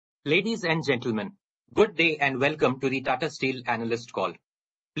Ladies and gentlemen, good day and welcome to the Tata Steel Analyst Call.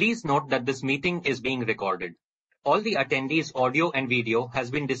 Please note that this meeting is being recorded. All the attendees' audio and video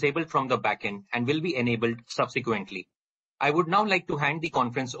has been disabled from the backend and will be enabled subsequently. I would now like to hand the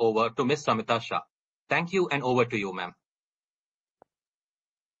conference over to Ms. Samita Shah. Thank you and over to you, ma'am.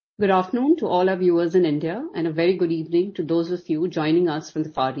 Good afternoon to all our viewers in India, and a very good evening to those of you joining us from the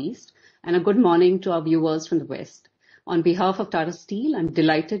Far East, and a good morning to our viewers from the West. On behalf of Tata Steel, I'm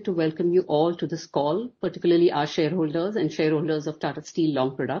delighted to welcome you all to this call, particularly our shareholders and shareholders of Tata Steel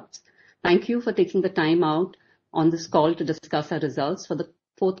Long Products. Thank you for taking the time out on this call to discuss our results for the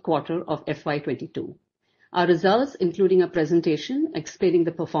fourth quarter of FY22. Our results, including a presentation explaining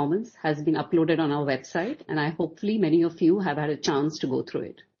the performance, has been uploaded on our website, and hopefully many of you have had a chance to go through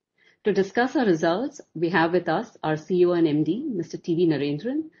it. To discuss our results, we have with us our CEO and MD, Mr. T.V.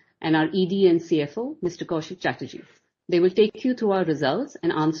 Narendran, and our ED and CFO, Mr. Koushik Chatterjee. They will take you through our results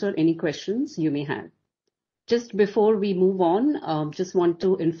and answer any questions you may have. Just before we move on, just want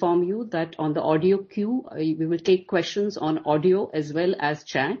to inform you that on the audio queue, we will take questions on audio as well as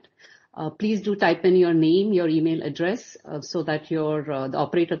chat. Please do type in your name, your email address, so that the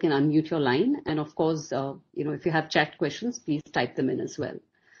operator can unmute your line. And of course, if you have chat questions, please type them in as well.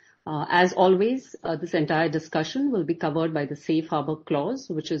 As always, this entire discussion will be covered by the Safe Harbor Clause,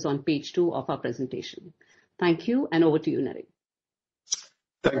 which is on page 2 of our presentation. Thank you, and over to you, Narendran.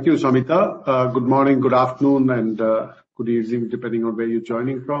 Thank you, Samita. Good morning, good afternoon, and good evening, depending on where you're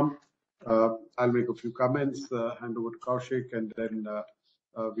joining from. I'll make a few comments, hand over to Koushik, and then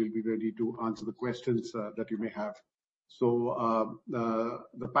we'll be ready to answer the questions that you may have. So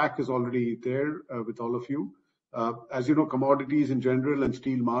the pack is already there with all of you. As you know, commodities in general and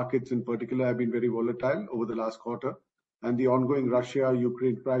steel markets in particular have been very volatile over the last quarter, and the ongoing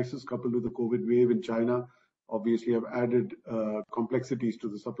Russia-Ukraine crisis coupled with the COVID wave in China obviously have added complexities to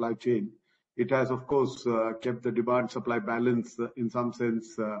the supply chain. It has, of course, kept the demand-supply balance in some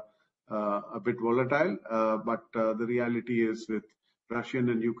sense a bit volatile, but the reality is with Russian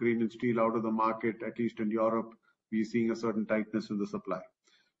and Ukrainian steel out of the market, at least in Europe, we're seeing a certain tightness in the supply.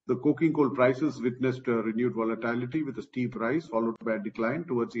 The coking coal prices witnessed a renewed volatility with a steep rise followed by a decline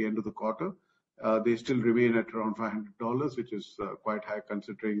towards the end of the quarter. They still remain at around $500, which is quite high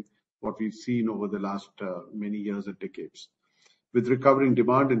considering what we've seen over the last many years and decades. With recovering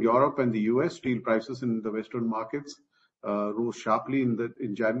demand in Europe and the US, steel prices in the Western markets rose sharply in the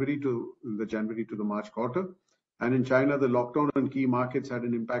January to the March quarter. And in China, the lockdown on key markets had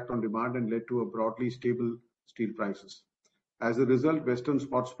an impact on demand and led to a broadly stable steel prices. As a result, Western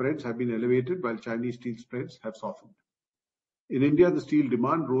spot spreads have been elevated while Chinese steel spreads have softened. In India, the steel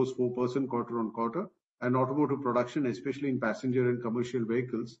demand rose 4% quarter on quarter, and automotive production, especially in passenger and commercial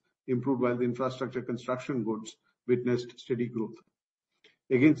vehicles, improved while the infrastructure construction goods witnessed steady growth.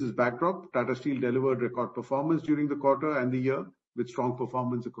 Against this backdrop, Tata Steel delivered record performance during the quarter and the year with strong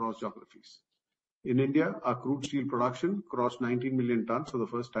performance across geographies. In India, our crude steel production crossed 19 million tons for the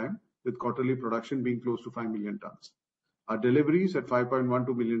first time, with quarterly production being close to 5 million tons. Our deliveries at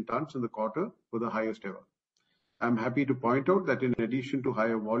 5.12 million tons in the quarter were the highest ever. I'm happy to point out that in addition to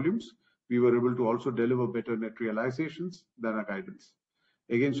higher volumes, we were able to also deliver better net realizations than our guidance.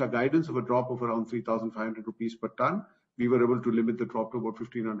 Against our guidance of a drop of around 3,500 rupees per ton, we were able to limit the drop to about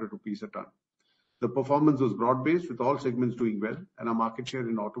 1,500 rupees a ton. The performance was broad-based with all segments doing well, and our market share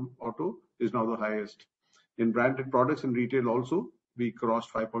in auto is now the highest. In branded products and retail also, we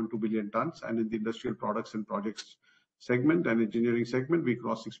crossed 5.2 billion tons, and in the industrial products and projects segment and engineering segment, we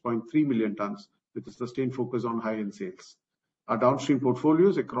crossed 6.3 million tons with a sustained focus on high-end sales. Our downstream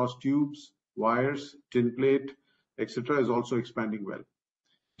portfolios across tubes, wires, tin plate, etc. is also expanding well.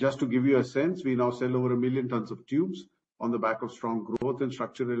 Just to give you a sense, we now sell over 1 million tons of tubes on the back of strong growth in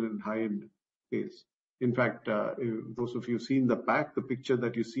structural and high-end sales. In fact, if those of you have seen the pack, the picture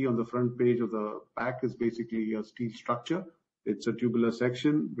that you see on the front page of the pack is basically a steel structure. It's a tubular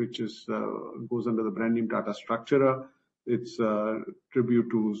section which goes under the brand name Tata Structurer. It's a tribute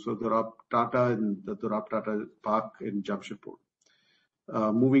to the Tata and the Tata Park in Jamshedpur.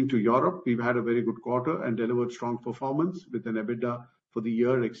 Moving to Europe, we've had a very good quarter and delivered strong performance with an EBITDA for the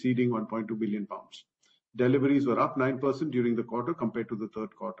year exceeding 1.2 billion pounds. Deliveries were up 9% during the quarter compared to the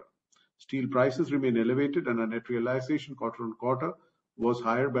third quarter. Steel prices remain elevated and our net realization quarter on quarter was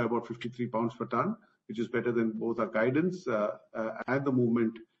higher by about 53 pounds per ton, which is better than both our guidance and the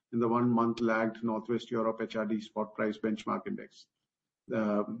movement in the 1 month lagged Northwest Europe HRD spot price benchmark index.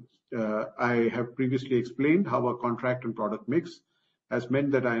 I have previously explained how our contract and product mix has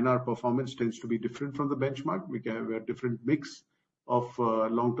meant that INR performance tends to be different from the benchmark. We have a different mix of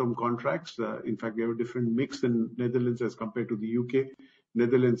long-term contracts. In fact, we have a different mix in Netherlands as compared to the UK.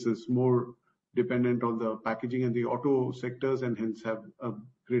 Netherlands is more dependent on the packaging and the auto sectors, and hence have a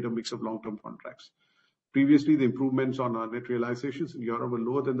greater mix of long-term contracts. Previously, the improvements on our net realizations in Europe were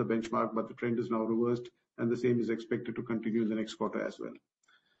lower than the benchmark, but the trend is now reversed, and the same is expected to continue in the next quarter as well.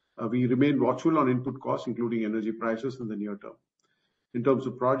 We remain watchful on input costs, including energy prices, in the near term. In terms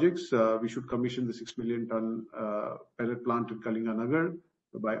of projects, we should commission the 6 million ton pellet plant in Kalinganagar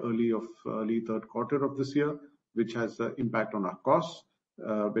by early third quarter of this year, which has impact on our costs,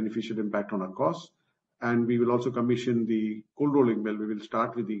 beneficial impact on our costs. And we will also commission the cold rolling mill. We will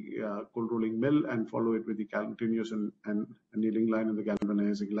start with the cold rolling mill and follow it with the continuous and annealing line and the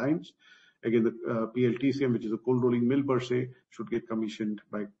galvanizing lines. Again, the PLTCM, which is a cold rolling mill per se, should get commissioned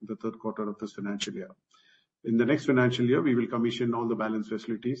by the third quarter of this financial year. In the next financial year, we will commission all the balance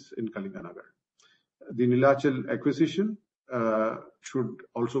facilities in Kalinganagar. The Neelachal acquisition should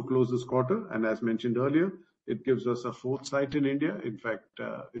also close this quarter, and as mentioned earlier, it gives us a fourth site in India. In fact,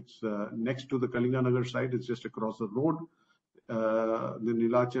 it's next to the Kalinganagar site. It's just across the road. The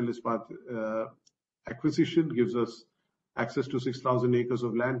Neelachal acquisition gives us access to 6,000 acres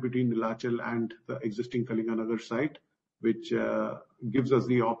of land between Neelachal and the existing Kalinganagar site, which gives us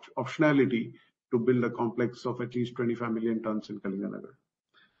the optionality to build a complex of at least 25 million tons in Kalinganagar.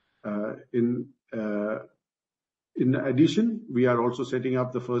 In addition, we are also setting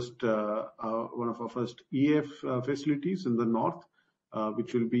up the first one of our first EF facilities in the north,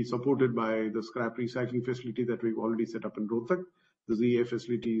 which will be supported by the scrap recycling facility that we've already set up in Rohtak. The EF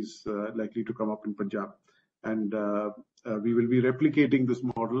facility is likely to come up in Punjab, and we will be replicating this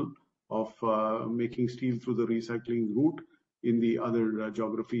model of making steel through the recycling route in the other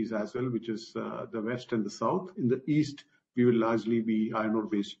geographies as well, which is the west and the south. In the east, we will largely be iron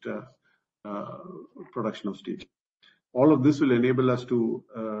ore-based production of steel. All of this will enable us to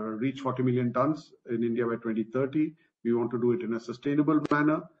reach 40 million tons in India by 2030. We want to do it in a sustainable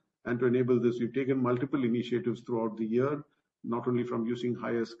manner, and to enable this, we've taken multiple initiatives throughout the year, not only from using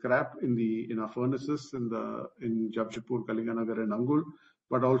higher scrap in our furnaces in Jamshedpur, Kalinganagar, and Angul,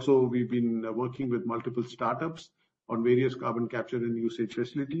 but also we've been working with multiple startups on various carbon capture and usage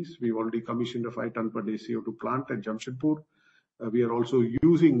facilities. We've already commissioned a 5 ton per day CO2 plant at Jamshedpur. We are also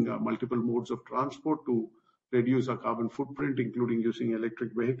using multiple modes of transport to reduce our carbon footprint, including using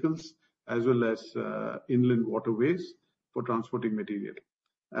electric vehicles as well as inland waterways for transporting material.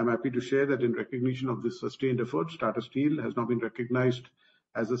 I'm happy to share that in recognition of this sustained effort, Tata Steel has now been recognized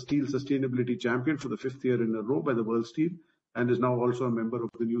as a steel sustainability champion for the 5th year in a row by the World Steel, and is now also a member of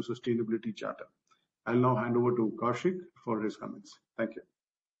the new Sustainability Charter. I'll now hand over to Kaushik for his comments. Thank you.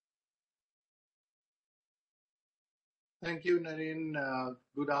 Thank you, Naren.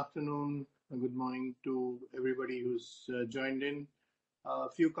 Good afternoon and good morning to everybody who's joined in. A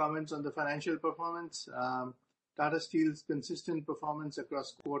few comments on the financial performance. Tata Steel's consistent performance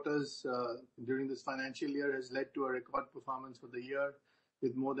across quarters during this financial year has led to a record performance for the year,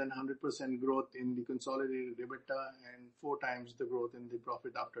 with more than 100% growth in the consolidated EBITDA and 4 times the growth in the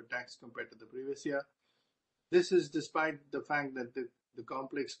profit after tax compared to the previous year. This is despite the fact that the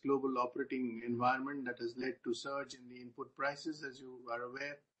complex global operating environment that has led to surge in the input prices, as you are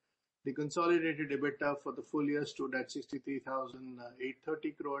aware. The consolidated EBITDA for the full year stood at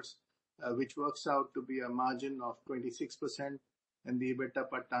 63,830 crores, which works out to be a margin of 26%, and the EBITDA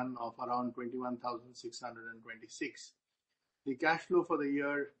per ton of around 21,626. The cash flow for the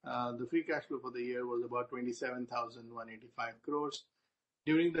year, the free cash flow for the year was about 27,185 crores.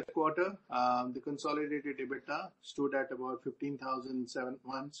 During the quarter, the consolidated EBITDA stood at about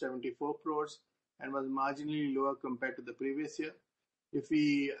 15,174 crores and was marginally lower compared to the previous year. If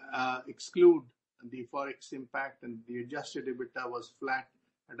we exclude the forex impact, and the adjusted EBITDA was flat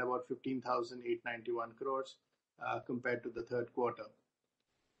at about 15,891 crores compared to the third quarter.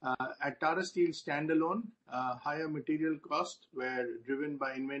 At Tata Steel standalone, higher material costs were driven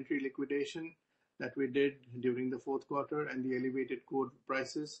by inventory liquidation that we did during the fourth quarter and the elevated coal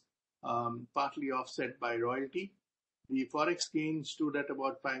prices, partly offset by royalty. The forex gain stood at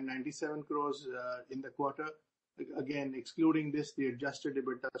about 597 crores in the quarter. Again, excluding this, the adjusted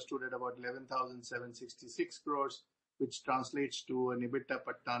EBITDA stood at about 11,766 crores, which translates to an EBITDA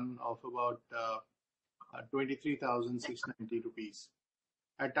per ton of about 23,690 rupees.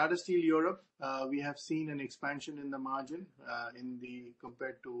 At Tata Steel Europe, we have seen an expansion in the margin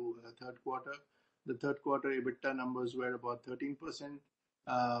compared to the third quarter. The third quarter EBITDA numbers were about 13%.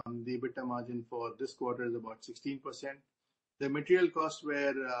 The EBITDA margin for this quarter is about 16%. The material costs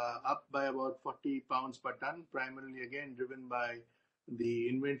were up by about 40 pounds per ton, primarily again driven by the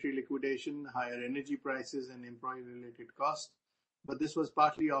inventory liquidation, higher energy prices and employee-related costs. But this was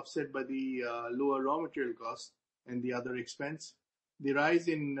partly offset by the lower raw material costs and the other expense. The rise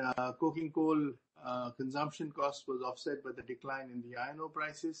in coking coal consumption cost was offset by the decline in the iron ore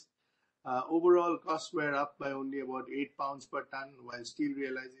prices. Overall costs were up by only about £8 per ton, while steel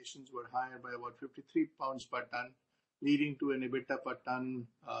realizations were higher by about £53 per ton, leading to an EBITDA per ton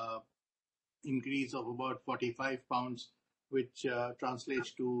increase of about £45, which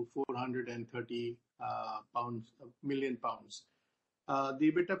translates to 430 million pounds.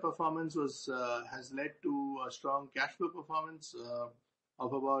 The EBITDA performance has led to a strong cash flow performance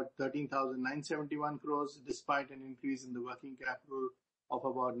of about 13,971 crores, despite an increase in the working capital of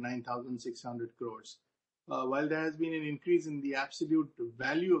about 9,600 crores. While there has been an increase in the absolute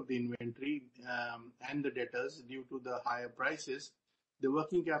value of the inventory and the debtors due to the higher prices, the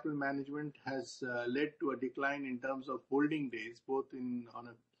working capital management has led to a decline in terms of holding days, both on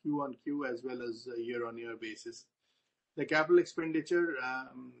a Q-on-Q as well as a year-on-year basis. The capital expenditure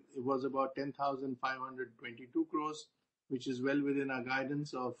it was about 10,522 crores, which is well within our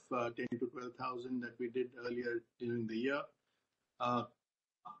guidance of 10 to 12,000 that we did earlier during the year.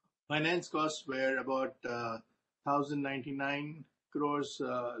 Finance costs were about 1,099 crores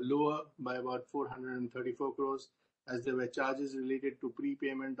lower by about 434 crores, as there were charges related to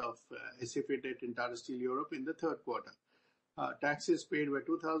prepayment of SFA debt in Tata Steel Europe in the third quarter. Taxes paid were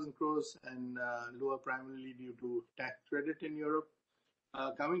 2,000 crores and lower primarily due to tax credit in Europe.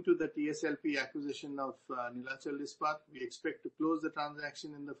 Coming to the TSLP acquisition of Neelachal Ispat, we expect to close the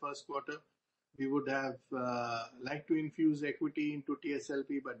transaction in the first quarter. We would have liked to infuse equity into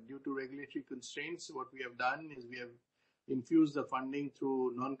TSLP, but due to regulatory constraints, what we have done is we have infused the funding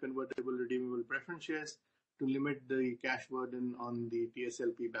through non-convertible redeemable preference shares to limit the cash burden on the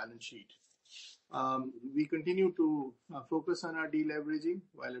TSLP balance sheet. We continue to focus on our deleveraging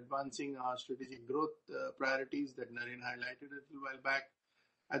while advancing our strategic growth priorities that Naren highlighted a little while back.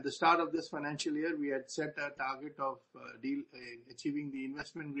 At the start of this financial year, we had set a target of achieving the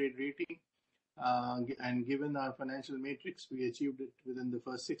investment grade rating, and given our financial matrix, we achieved it within the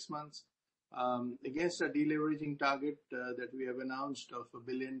first 6 months. Against our deleveraging target that we have announced of $1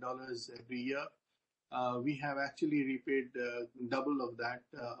 billion every year, we have actually repaid double of that,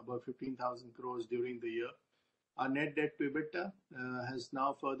 about 15,000 crores during the year. Our net debt to EBITDA has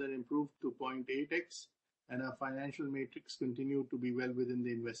now further improved to 0.8x, and our financial matrix continue to be well within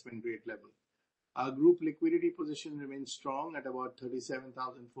the investment grade level. Our group liquidity position remains strong at about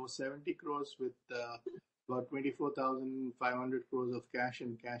 37,470 crores with about 24,500 crores of cash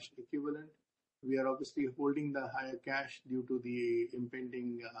and cash equivalent. We are obviously holding the higher cash due to the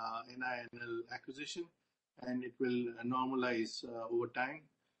impending NINL acquisition, and it will normalize over time.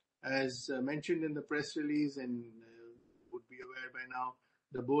 As mentioned in the press release and would be aware by now,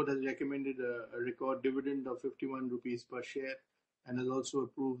 the board has recommended a record dividend of 51 rupees per share and has also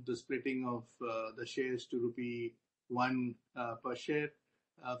approved the splitting of the shares to rupee 1 per share,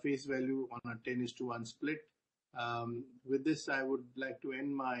 face value on a 10:1 split. With this, I would like to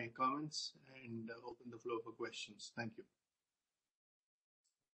end my comments and open the floor for questions. Thank you.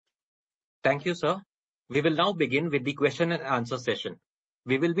 Thank you, sir. We will now begin with the question and answer session.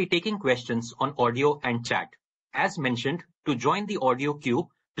 We will be taking questions on audio and chat. As mentioned, to join the audio queue,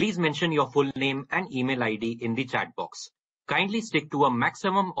 please mention your full name and email ID in the chat box. Kindly stick to a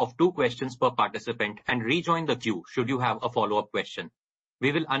maximum of 2 questions per participant and rejoin the queue should you have a follow-up question.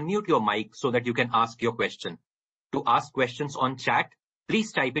 We will unmute your mic so that you can ask your question. To ask questions on chat,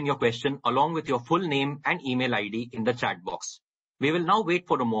 please type in your question along with your full name and email ID in the chat box. We will now wait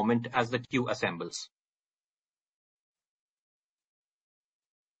for a moment as the queue assembles.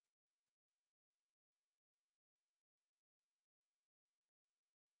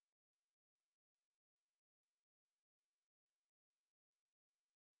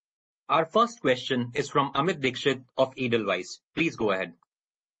 Our first question is from Amit Dixit of Edelweiss. Please go ahead.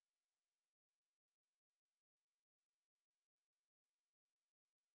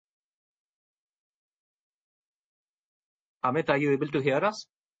 Amit, are you able to hear us?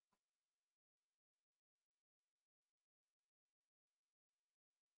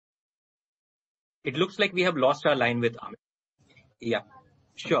 It looks like we have lost our line with Amit. Yeah,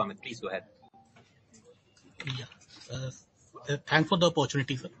 sure, Amit, please go ahead. Yeah. Thanks for the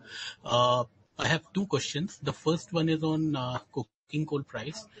opportunity, sir. I have 2 questions. The first one is on coking coal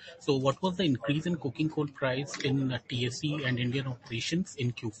price. So what was the increase in coking coal price in TSE and Indian operations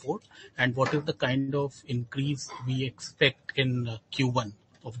in Q4? And what is the kind of increase we expect in Q1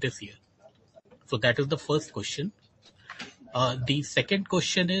 of this year? So that is the first question. The second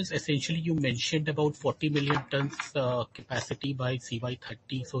question is essentially you mentioned about 40 million tons capacity by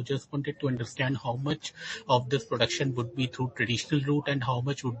CY30. So just wanted to understand how much of this production would be through traditional route and how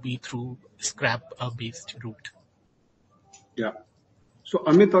much would be through scrap based route. Yeah. So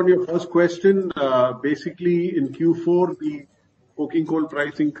Amit, on your first question, basically in Q4, the coking coal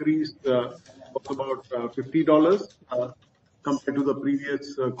price increase was about $50 compared to the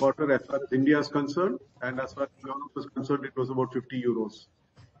previous quarter as far as India is concerned. And as far as Europe is concerned, it was about 50 euros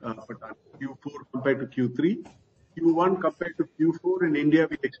per ton. Q4 compared to Q3. Q1 compared to Q4 in India,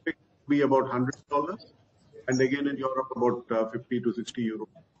 we expect to be about $100. And again in Europe, about 50 to 60 euros.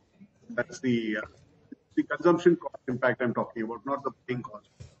 That's the consumption cost impact I'm talking about, not the paying cost.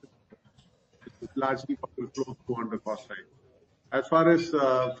 It's largely what will flow through on the cost side. As far as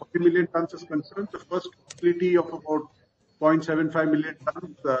 40 million tons is concerned, the first facility of about 0.75 million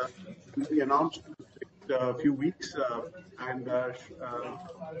tons will be announced in the next few weeks and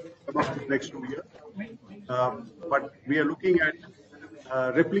come up in the next 2 years. But we are looking at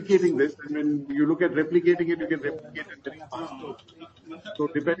replicating this, and when you look at replicating it, you can replicate it very fast. So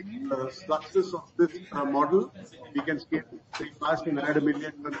depending on the success of this model, we can scale very fast and add 1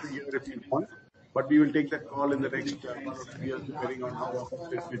 million tons a year if we want. But we will take that call in the next 1 or 2 years, depending on how our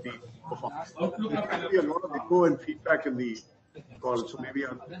facility performs. There seems to be a lot of echo and feedback in the call, so maybe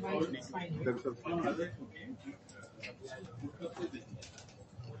I'll need to themselves.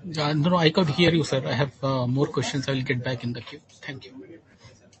 No, I could hear you, sir. I have more questions. I will get back in the queue. Thank you.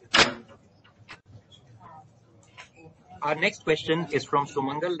 Our next question is from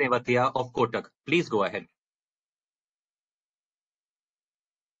Sumangal Nevatia of Kotak. Please go ahead.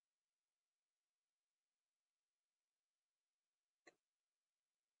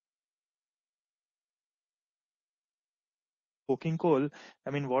 Coking coal, I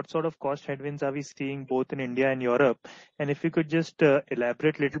mean, what sort of cost headwinds are we seeing both in India and Europe? And if you could just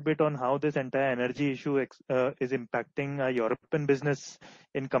elaborate a little bit on how this entire energy issue is impacting European business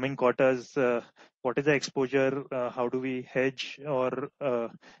in coming quarters. What is the exposure? How do we hedge or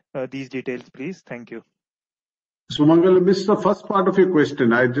these details, please? Thank you. Sumangal, I missed the first part of your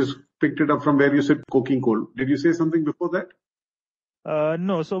question. I just picked it up from where you said coking coal. Did you say something before that?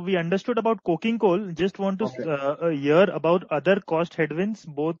 No, so we understood about coking coal. Just want to hear about other cost headwinds,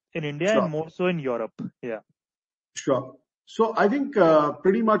 both in India and more so in Europe. Yeah. Sure. So I think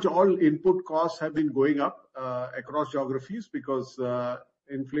pretty much all input costs have been going up across geographies because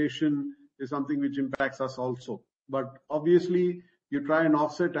inflation is something which impacts us also. But obviously, you try and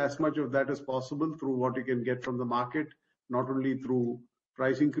offset as much of that as possible through what you can get from the market, not only through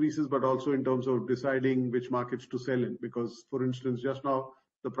price increases, but also in terms of deciding which markets to sell in. Because, for instance, just now,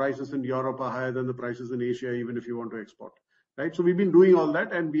 the prices in Europe are higher than the prices in Asia, even if you want to export. Right? So we've been doing all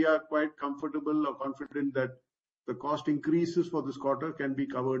that, and we are quite comfortable or confident that the cost increases for this quarter can be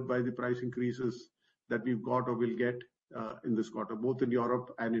covered by the price increases that we've got or will get in this quarter, both in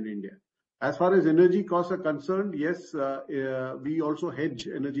Europe and in India. As far as energy costs are concerned, yes, we also hedge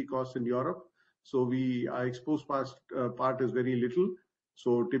energy costs in Europe. So our exposed part is very little.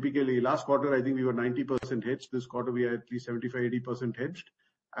 So typically, last quarter, I think we were 90% hedged. This quarter, we are at least 75-80% hedged.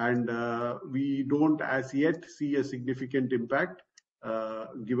 And we don't as yet see a significant impact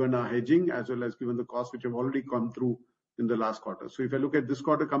given our hedging as well as given the costs which have already come through in the last quarter. So if I look at this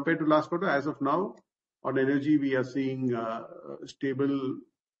quarter compared to last quarter, as of now, on energy, we are seeing stable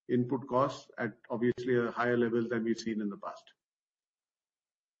input costs at obviously a higher level than we've seen in the past.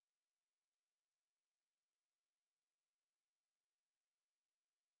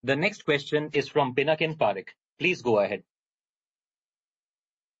 The next question is from Pinakin Parekh. Please go ahead.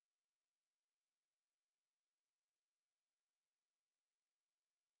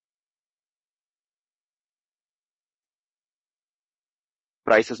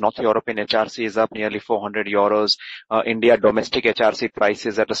 Prices, North European HRC is up nearly 400 euros. India domestic HRC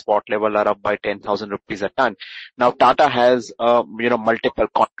prices at a spot level are up by 10,000 rupees a ton. Now Tata has multiple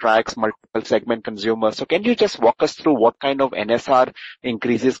contracts, multiple segment consumers. So can you just walk us through what kind of NSR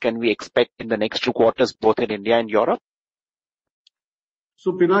increases can we expect in the next 2 quarters, both in India and Europe?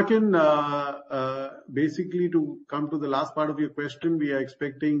 So Pinakin, basically to come to the last part of your question, we are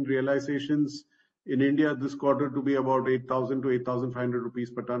expecting realizations in India this quarter to be about 8,000 to 8,500 rupees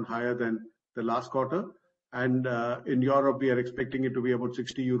per ton higher than the last quarter. And in Europe, we are expecting it to be about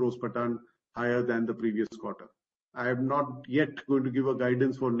 60 euros per ton higher than the previous quarter. I am not yet going to give a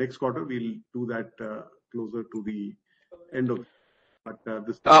guidance for next quarter. We'll do that closer to the end of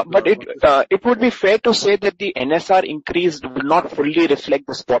But it would be fair to say that the NSR increase will not fully reflect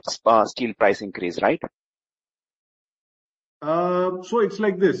the spot steel price increase, right? So it's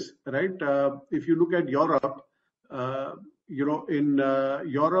like this, right? If you look at Europe, in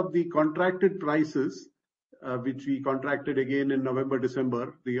Europe, the contracted prices, which we contracted again in November,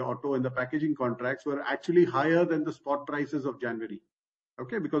 December, the auto and the packaging contracts were actually higher than the spot prices of January.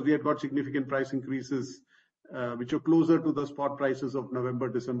 Okay, because we had got significant price increases which were closer to the spot prices of November,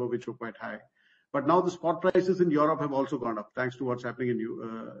 December, which were quite high. But now the spot prices in Europe have also gone up thanks to what's happening in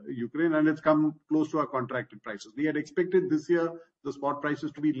Ukraine, and it's come close to our contracted prices. We had expected this year the spot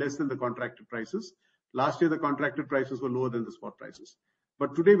prices to be less than the contracted prices. Last year, the contracted prices were lower than the spot prices.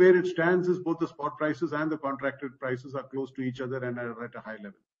 But today, where it stands is both the spot prices and the contracted prices are close to each other and are at a high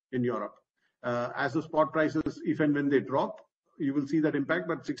level in Europe. As the spot prices, if and when they drop, you will see that impact,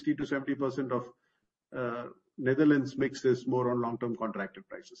 but 60 to 70% of Netherlands mix is more on long-term contracted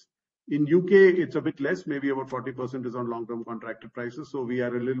prices. In UK, it's a bit less, maybe about 40% is on long-term contracted prices. So we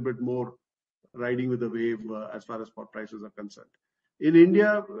are a little bit more riding with the wave as far as spot prices are concerned. In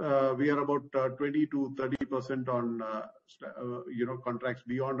India, we are about 20 to 30% on contracts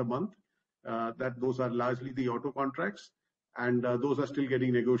beyond a month. Those are largely the auto contracts, and those are still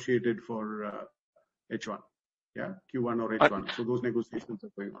getting negotiated for H1, Q1 or H1. So those negotiations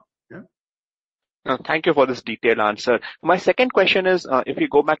are going on. Thank you for this detailed answer. My second question is, if you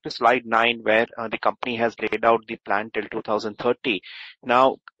go back to slide 9, where the company has laid out the plan till 2030.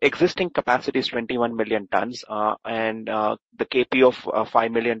 Now, existing capacity is 21 million tons, and the KP of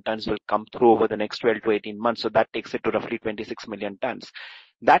 5 million tons will come through over the next 12 to 18 months. So that takes it to roughly 26 million tons.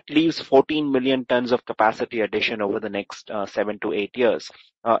 That leaves 14 million tons of capacity addition over the next 7 to 8 years.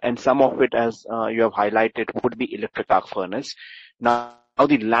 And some of it, as you have highlighted, would be electric arc furnace. Now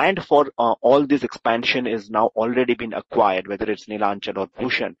the land for all this expansion is now already been acquired, whether it's Neelachal or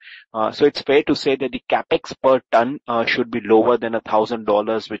Bhushan. So it's fair to say that the capex per ton should be lower than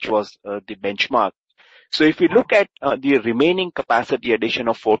 $1,000, which was the benchmark. So if we look at the remaining capacity addition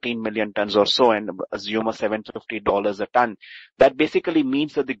of 14 million tons or so and assume a $750 a ton, that basically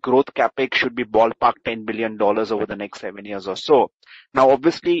means that the growth capex should be ballpark $10 billion over the next 7 years or so. Now,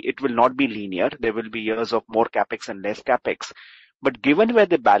 obviously, it will not be linear. There will be years of more capex and less capex. But given where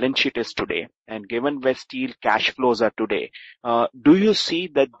the balance sheet is today and given where steel cash flows are today, do you see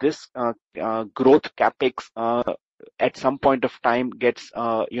that this growth capex at some point of time gets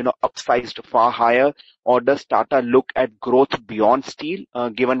upsized far higher, or does Tata look at growth beyond steel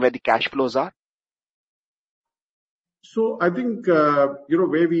given where the cash flows are? So I think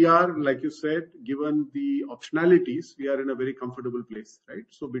where we are, like you said, given the optionalities, we are in a very comfortable place, right?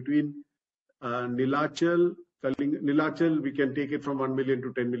 So between Neelachal, we can take it from 1 million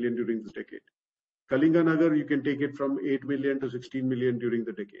to 10 million during this decade. Kalinganagar, you can take it from 8 million to 16 million during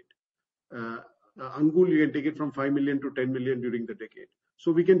the decade. Angul, you can take it from 5 million to 10 million during the decade.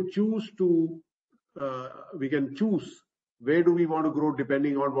 So we can choose where do we want to grow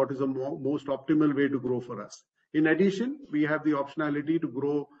depending on what is the most optimal way to grow for us. In addition, we have the optionality to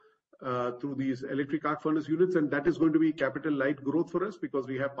grow through these electric arc furnace units, and that is going to be capital light growth for us because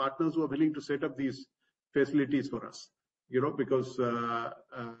we have partners who are willing to set up these facilities for us, because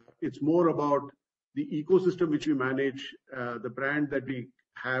it's more about the ecosystem which we manage, the brand that we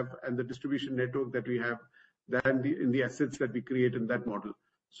have and the distribution network that we have than in the assets that we create in that model.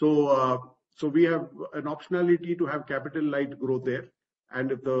 So we have an optionality to have capital light growth there. And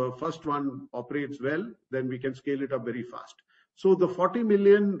if the first one operates well, then we can scale it up very fast. So the 40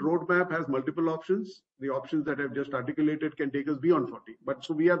 million roadmap has multiple options. The options that I've just articulated can take us beyond 40. But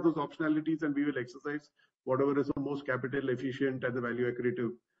so we have those optionalities and we will exercise whatever is the most capital efficient and the value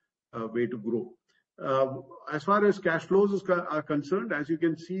accretive way to grow. As far as cash flows are concerned, as you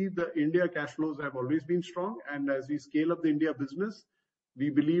can see, the India cash flows have always been strong. And as we scale up the India business, we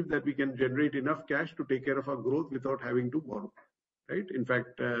believe that we can generate enough cash to take care of our growth without having to borrow. Right? In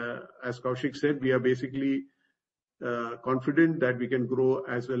fact, as Kaushik said, we are basically confident that we can grow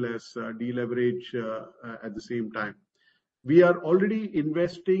as well as deleverage at the same time. We are already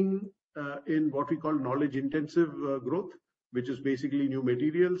investing in what we call knowledge intensive growth, which is basically new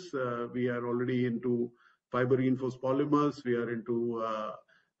materials. We are already into fiber reinforced polymers. We are into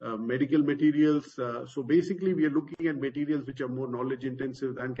medical materials. So basically, we are looking at materials which are more knowledge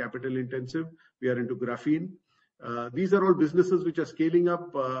intensive than capital intensive. We are into graphene. These are all businesses which are scaling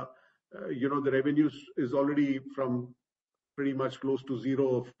up. The revenues is already from pretty much close to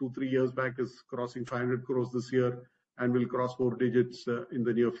zero of 2-3 years back is crossing 500 crores this year and will cross 4 digits in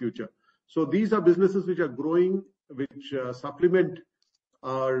the near future. So these are businesses which are growing, which supplement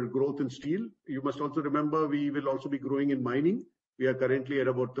our growth in steel. You must also remember we will also be growing in mining. We are currently at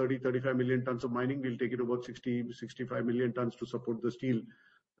about 30-35 million tons of mining. We'll take it about 60-65 million tons to support the steel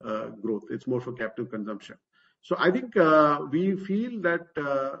growth. It's more for captive consumption. So I think we feel that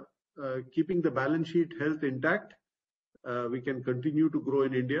keeping the balance sheet health intact, we can continue to grow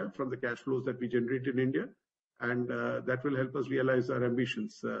in India from the cash flows that we generate in India. and that will help us realize our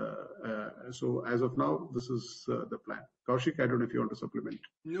ambitions. So as of now, this is the plan. Kaushik, I don't know if you want to supplement.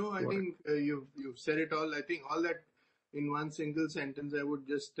 No, I think you've said it all. I think all that in one single sentence. I would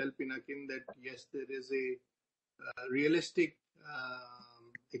just tell Pinakin that yes, there is a realistic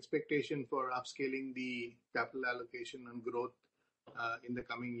expectation for upscaling the capital allocation and growth in the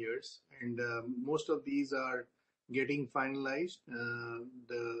coming years, and most of these are getting finalized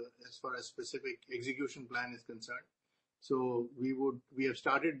as far as specific execution plan is concerned. So we have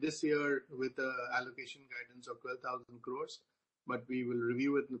started this year with a allocation guidance of 12,000 crores, but we will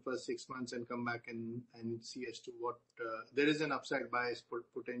review it in the first 6 months and come back and see as to what there is an upside bias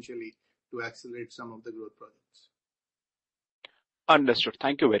potentially to accelerate some of the growth projects. Understood.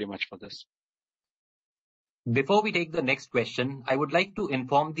 Thank you very much for this. Before we take the next question, I would like to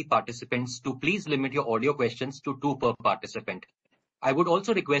inform the participants to please limit your audio questions to 2 per participant. I would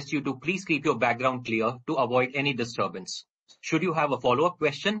also request you to please keep your background clear to avoid any disturbance. Should you have a follow-up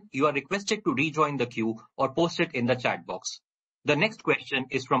question, you are requested to rejoin the queue or post it in the chat box. The next question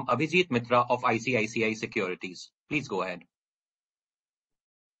is from Abhijit Mitra of ICICI Securities. Please go ahead.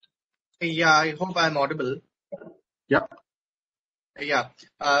 Yeah, I hope I'm audible. Yeah. Yeah.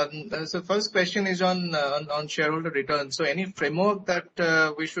 So first question is on shareholder return. So any framework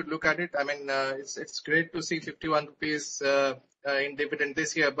that we should look at it? I mean, it's great to see 51 rupees in dividend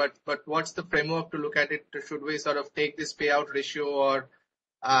this year, but what's the framework to look at it? Should we sort of take this payout ratio, or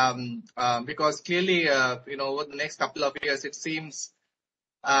because clearly, over the next couple of years, it seems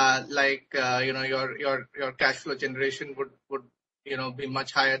like your cash flow generation would be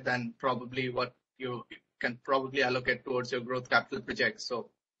much higher than probably what you can probably allocate towards your growth capital projects.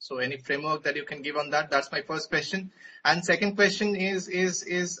 So any framework that you can give on that? That's my first question. And second question is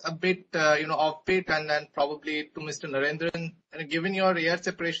a bit offbeat and probably to Mr. Narendran. And given your air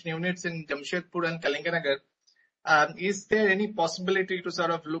separation units in Jamshedpur and Kalinganagar, is there any possibility to sort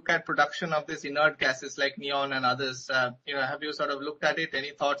of look at production of these inert gases like neon and others? Have you sort of looked at it?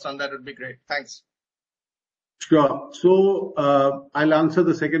 Any thoughts on that would be great. Thanks. Sure. So I'll answer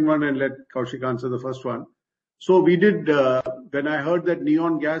the second one and let Kaushik answer the first one. So we did, when I heard that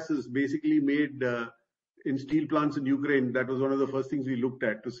neon gas is basically made in steel plants in Ukraine, that was one of the first things we looked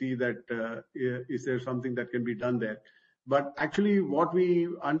at to see that is there something that can be done there. But actually what we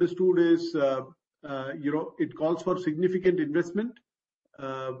understood is, it calls for significant investment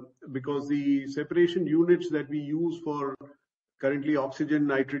because the separation units that we use for currently oxygen,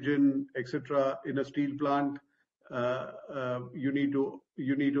 nitrogen, etc. in a steel plant, you need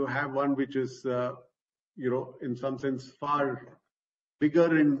to have one which is in some sense far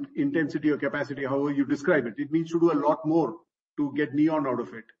bigger in intensity or capacity, however you describe it. It needs to do a lot more to get neon out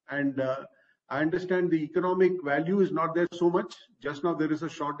of it. And I understand the economic value is not there so much. Just now there is a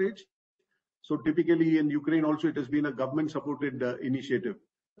shortage. So typically in Ukraine also it has been a government supported initiative.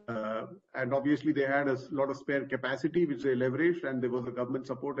 And obviously they had a lot of spare capacity which they leveraged, and there was a government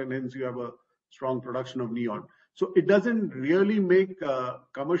support, and hence you have a strong production of neon. So it doesn't really make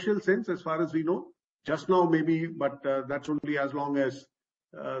commercial sense as far as we know. Just now maybe, but that's only as long as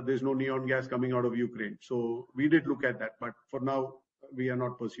there's no neon gas coming out of Ukraine. So we did look at that, but for now we are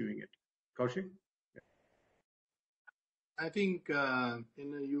not pursuing it. Kaushik? I think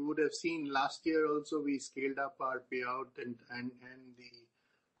you would have seen last year also we scaled up our payout and the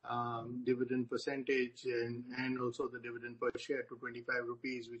dividend percentage and also the dividend per share to 25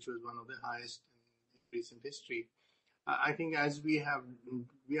 rupees, which was one of the highest in recent history. I think as we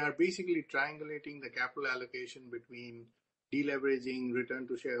are basically triangulating the capital allocation between deleveraging, return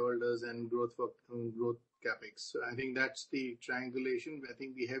to shareholders, and growth capex. So I think that's the triangulation. I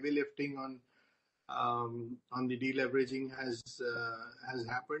think the heavy lifting on the deleveraging has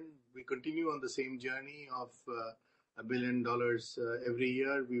happened. We continue on the same journey of $1 billion every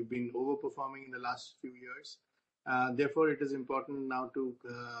year. We've been overperforming in the last few years. Therefore, it is important now to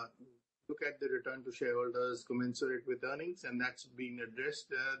look at the return to shareholders commensurate with earnings, and that's being addressed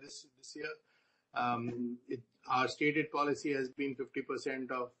this year. Our stated policy has been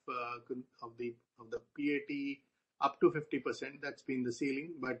 50% of the PAT, up to 50%. That's been the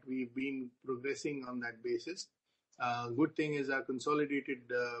ceiling, but we've been progressing on that basis. Good thing is our consolidated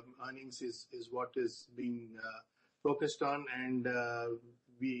earnings is what is being focused on, and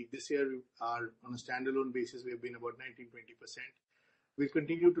this year are on a standalone basis. We have been about 19-20%. We'll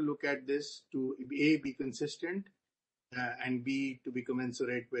continue to look at this to A, be consistent, and B, to be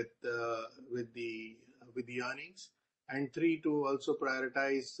commensurate with the earnings, and 3, to also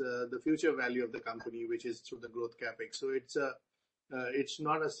prioritize the future value of the company, which is through the growth capex. So it's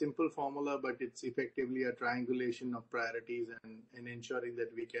not a simple formula, but it's effectively a triangulation of priorities and ensuring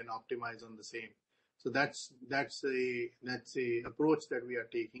that we can optimize on the same. So that's a approach that we are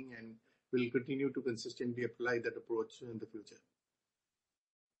taking, and we'll continue to consistently apply that approach in the future.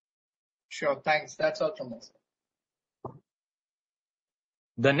 Sure, thanks. That's all from us.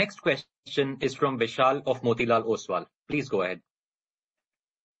 The next question is from Vishal of Motilal Oswal. Please go ahead.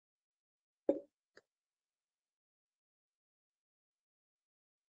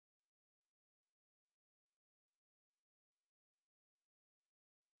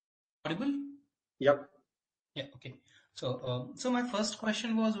 Audible? Yep. Yeah, okay. So my first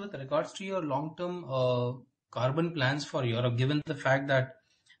question was with regards to your long-term carbon plans for Europe, given the fact that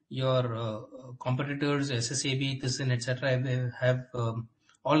your competitors, SSAB, Thyssen, etc., have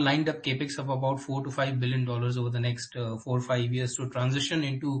all lined up capex of about $4 to $5 billion over the next 4 or 5 years to transition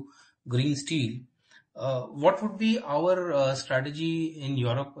into green steel. What would be our strategy in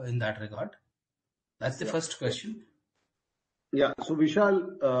Europe in that regard? That's the first question. Yeah. So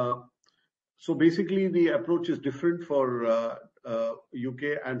Vishal, so basically the approach is different for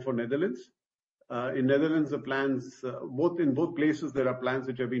UK and for Netherlands. In Netherlands, the plans, in both places, there are plans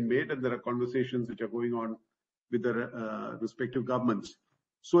which have been made, and there are conversations which are going on with the respective governments.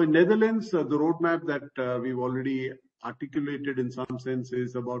 So in Netherlands, the roadmap that we've already articulated in some sense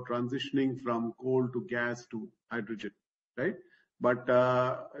is about transitioning from coal to gas to hydrogen, right? But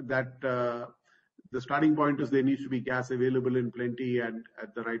the starting point is there needs to be gas available in plenty and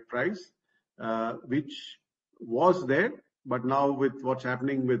at the right price, which was there. But now with what's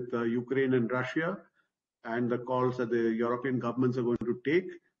happening with Ukraine and Russia and the calls that the European governments are going to take,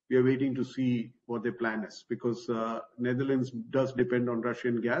 we are waiting to see what their plan is, because Netherlands does depend on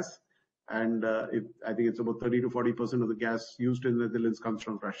Russian gas, and I think it's about 30 to 40% of the gas used in the Netherlands comes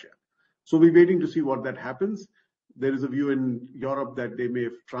from Russia. So we're waiting to see what that happens. There is a view in Europe that they may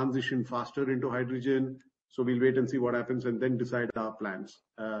transition faster into hydrogen. So we'll wait and see what happens and then decide our plans.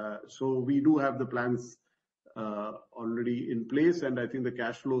 So we do have the plans already in place, and I think the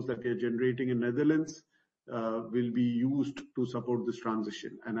cash flows that we are generating in Netherlands will be used to support this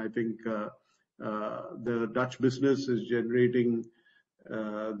transition. And I think the Dutch business is generating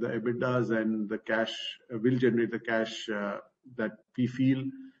the EBITDAs, and the cash will generate the cash that we feel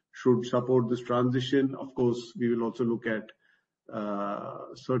should support this transition. Of course, we will also look at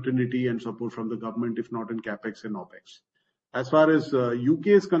certainty and support from the government, if not in capex and opex. As far as UK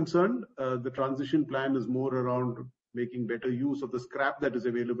is concerned, the transition plan is more around making better use of the scrap that is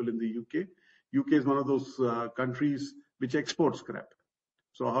available in the UK. UK is one of those countries which export scrap.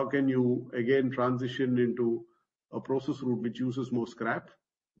 So how can you again transition into a process route which uses more scrap?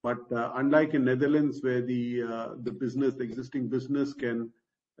 But unlike in Netherlands, where the existing business can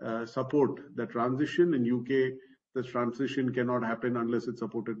support the transition, in UK the transition cannot happen unless it's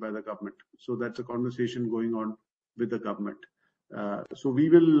supported by the government. So that's a conversation going on with the government. So we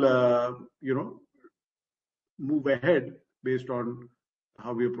will, move ahead based on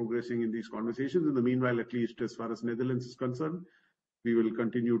how we are progressing in these conversations. In the meanwhile, at least as far as Netherlands is concerned, we will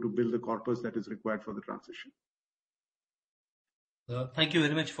continue to build the corpus that is required for the transition. Thank you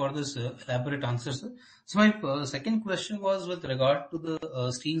very much for this elaborate answer, sir. So my second question was with regard to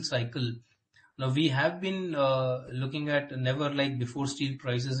the steel cycle. Now, we have been looking at never like before steel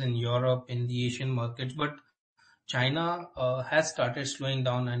prices in Europe, in the Asian markets, but China has started slowing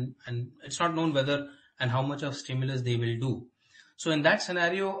down, and it's not known whether and how much of stimulus they will do. So in that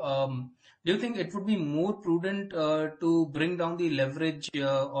scenario, do you think it would be more prudent to bring down the leverage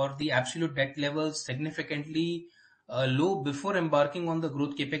or the absolute debt levels significantly low before embarking on the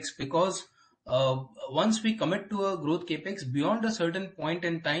growth capex? Because once we commit to a growth capex, beyond a certain point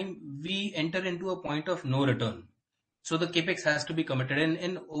in time, we enter into a point of no return. So the capex has to be committed.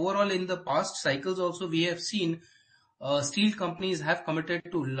 And overall, in the past cycles also, we have seen steel companies have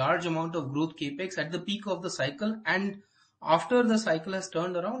committed to large amount of growth capex at the peak of the cycle, and after the cycle has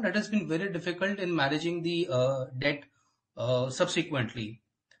turned around, that has been very difficult in managing the debt subsequently.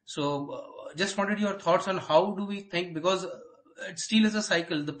 So just wanted your thoughts on how do we think, because steel is a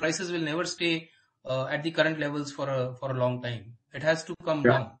cycle, the prices will never stay at the current levels for a long time. It has to come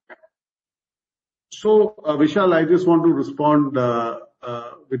down. So Vishal, I just want to respond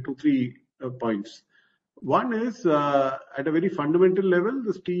with 2-3 points. One is at a very fundamental level,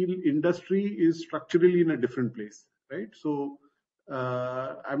 the steel industry is structurally in a different place, right? So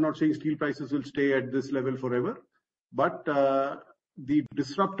I'm not saying steel prices will stay at this level forever, but the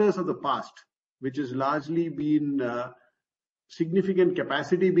disruptors of the past, which has largely been significant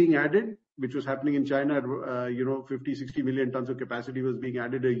capacity being added, which was happening in China, 50-60 million tons of capacity was being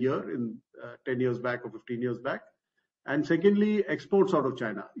added a year in 10 years back or 15 years back. And secondly, exports out of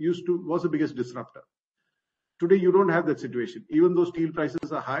China was the biggest disruptor. Today, you don't have that situation. Even though steel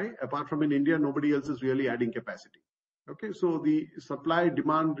prices are high, apart from in India, nobody else is really adding capacity. Okay, so the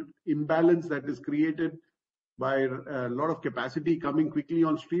supply-demand imbalance that is created by a lot of capacity coming quickly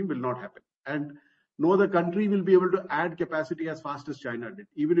on stream will not happen. And no other country will be able to add capacity as fast as China did.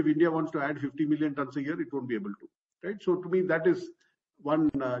 Even if India wants to add 50 million tons a year, it won't be able to. Right? So to me, that is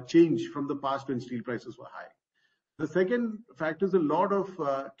one change from the past when steel prices were high. The second fact is a lot of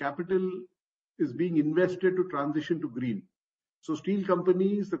capital is being invested to transition to green. So steel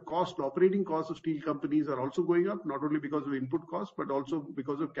companies, the operating costs of steel companies are also going up, not only because of input costs, but also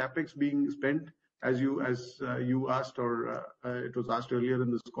because of capex being spent, as you asked, or it was asked earlier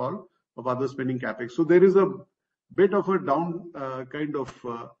in this call, of others spending capex. So there is a bit of a down kind of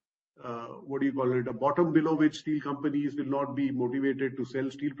a bottom below which steel companies will not be motivated to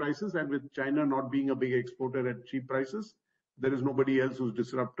sell steel prices, and with China not being a big exporter at cheap prices, there is nobody else who's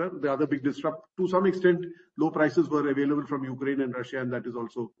disruptor. The other big disrupt, to some extent, low prices were available from Ukraine and Russia, and that is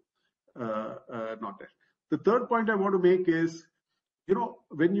also not there. The third point I want to make is,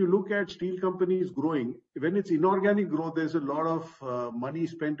 when you look at steel companies growing, when it's inorganic growth, there's a lot of money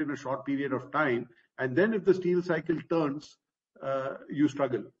spent in a short period of time, and then if the steel cycle turns, you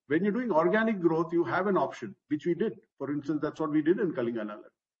struggle. When you're doing organic growth, you have an option, which we did. For instance, that's what we did in Kalinganagar.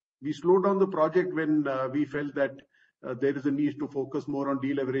 We slowed down the project when we felt that there is a need to focus more on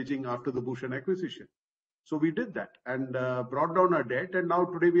deleveraging after the Bhushan acquisition. So we did that and brought down our debt, and now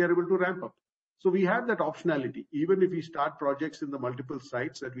today we are able to ramp up. So we have that optionality. Even if we start projects in the multiple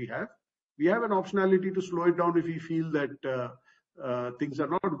sites that we have an optionality to slow it down if we feel that things are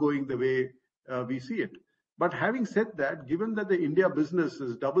not going the way we see it. But having said that, given that the India business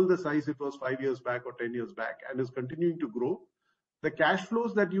is double the size it was 5 years back or 10 years back and is continuing to grow, the cash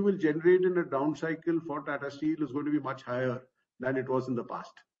flows that you will generate in a down cycle for Tata Steel is going to be much higher than it was in the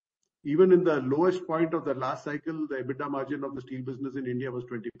past. Even in the lowest point of the last cycle, the EBITDA margin of the steel business in India was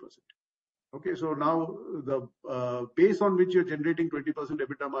 20%. Okay, so now the base on which you're generating 20%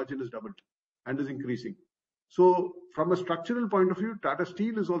 EBITDA margin is doubled and is increasing. So from a structural point of view, Tata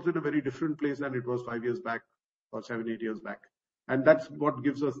Steel is also in a very different place than it was 5 years back or 7-8 years back. And that's what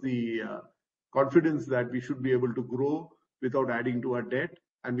gives us the confidence that we should be able to grow without adding to our debt,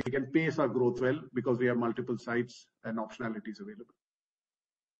 and we can pace our growth well because we have multiple sites and optionalities available.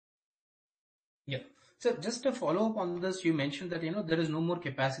 Yeah. So just to follow up on this, you mentioned that there is no more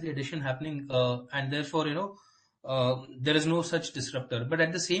capacity addition happening, and therefore there is no such disruptor. But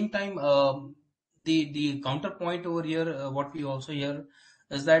at the same time, the counterpoint over here, what we also hear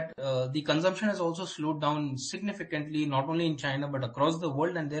is that the consumption has also slowed down significantly, not only in China but across the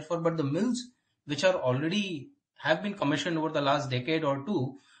world, and therefore, but the mills which are already have been commissioned over the last decade or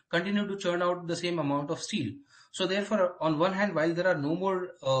two continue to churn out the same amount of steel. So therefore, on one hand, while there are no more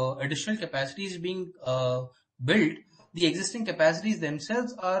additional capacities being built, the existing capacities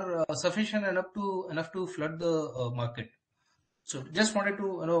themselves are sufficient enough to flood the market. So just wanted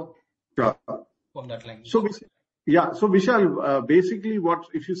to from that line. So Vishal, basically,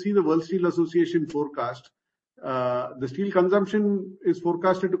 if you see the World Steel Association forecast, the steel consumption is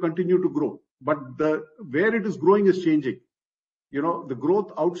forecasted to continue to grow, but where it is growing is changing. The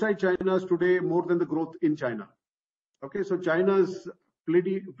growth outside China is today more than the growth in China. Okay, so China's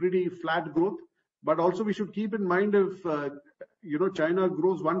pretty flat growth, but also we should keep in mind if China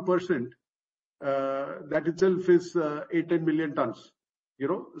grows 1%, that itself is 8-10 million tons.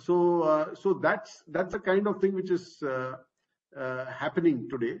 So that's the kind of thing which is happening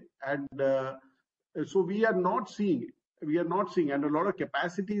today, and so we are not seeing, and a lot of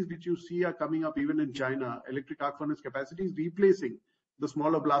capacities which you see are coming up even in China, electric arc furnace capacities replacing the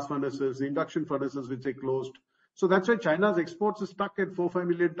smaller blast furnaces, the induction furnaces which they closed. So that's why China's exports is stuck at 4-5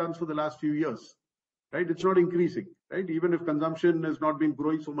 million tons for the last few years, right? It's not increasing, right? Even if consumption has not been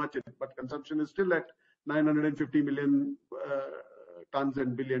growing so much, but consumption is still at 950 million tons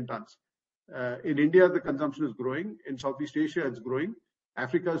and billion tons. In India, the consumption is growing. In Southeast Asia, it's growing.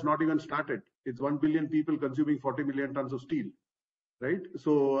 Africa has not even started. It's 1 billion people consuming 40 million tons of steel, right?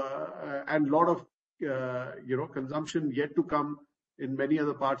 So, and a lot of, consumption yet to come in many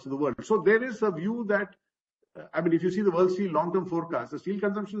other parts of the world. So there is a view that, if you see the World Steel long-term forecast, the steel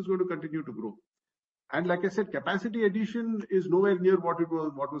consumption is going to continue to grow. And like I said, capacity addition is nowhere near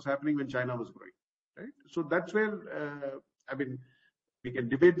what was happening when China was growing, right? So that's where, we can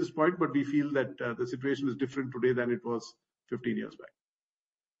debate this point, but we feel that the situation is different today than it was 15 years back.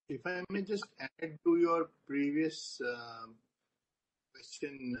 If I may just add to your previous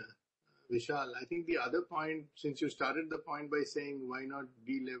question, Vishal, I think the other point, since you started the point by saying why not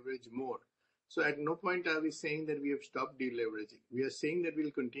deleverage more, so at no point are we saying that we have stopped deleveraging. We are saying that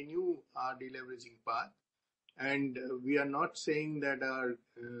we'll continue our deleveraging path. And we are not saying that our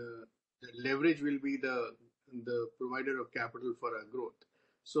leverage will be the provider of capital for our growth.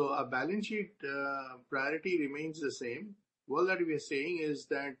 So our balance sheet priority remains the same. All that we are saying is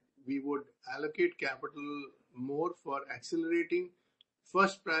that we would allocate capital more for accelerating.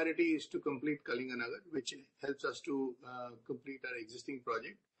 First priority is to complete Kalinganagar, which helps us to complete our existing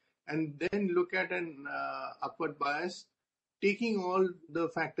project, and then look at an upward bias, taking all the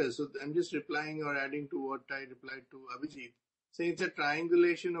factors. So I'm just replying or adding to what I replied to Abhijit, saying it's a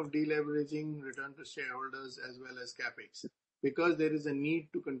triangulation of deleveraging, return to shareholders, as well as capex, because there is a need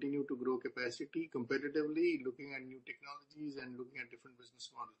to continue to grow capacity competitively, looking at new technologies and looking at different business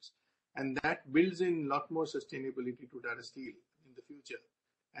models. And that builds in a lot more sustainability to Tata Steel in the future.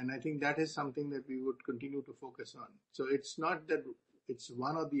 And I think that is something that we would continue to focus on. So it's not that it's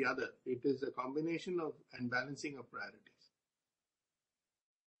one or the other. It is a combination of and balancing of priorities.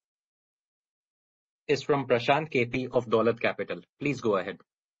 Is from Prashant KP of Daulat Capital. Please go ahead.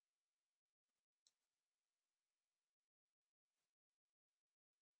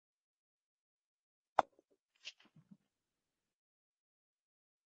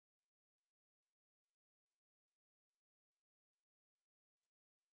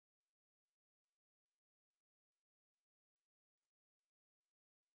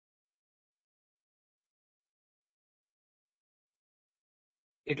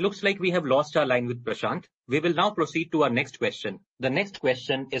 It looks like we have lost our line with Prashant. We will now proceed to our next question. The next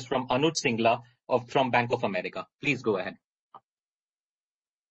question is from Anuj Singla from Bank of America. Please go ahead.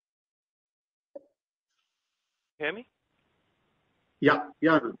 Hear me? Yeah.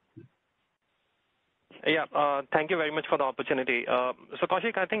 Thank you very much for the opportunity. So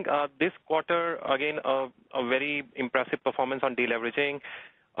Kaushik, I think this quarter, again, a very impressive performance on deleveraging.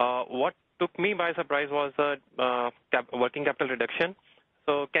 What took me by surprise was the working capital reduction.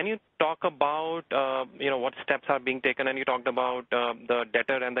 So can you talk about what steps are being taken? And you talked about the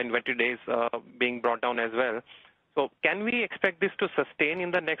debtor and the inventory days being brought down as well. So can we expect this to sustain in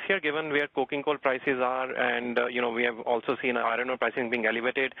the next year, given where coking coal prices are, and we have also seen iron ore pricing being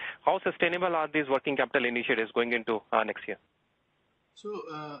elevated? How sustainable are these working capital initiatives going into next year? So,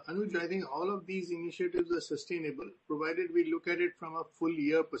 Anuj, I think all of these initiatives are sustainable, provided we look at it from a full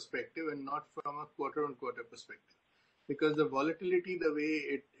year perspective and not from a quarter-on-quarter perspective. Because the volatility, the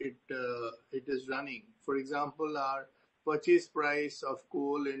way it is running, for example, our purchase price of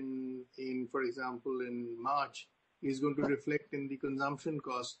coal in for example, in March is going to reflect in the consumption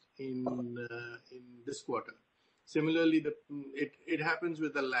cost in this quarter. Similarly, it happens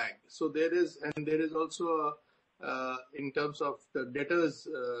with a lag. So there is also in terms of the debtors,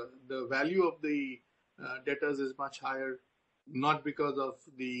 the value of the debtors is much higher, not because of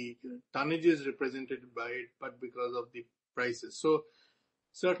the tonnages represented by it, but because of the prices. So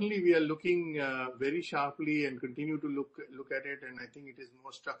certainly we are looking very sharply and continue to look at it, and I think it is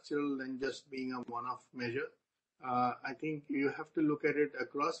more structural than just being a one-off measure. I think you have to look at it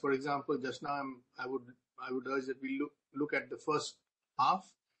across. For example, just now I would urge that we look at the first half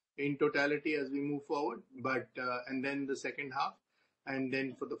in totality as we move forward, but and then the second half, and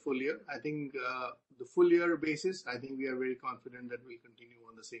then for the full year. I think the full year basis, I think we are very confident that we'll continue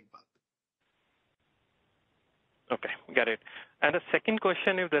on the same path. Okay, got it. And the second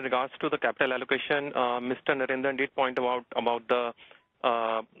question is with regards to the capital allocation. Mr. Narendran did point about the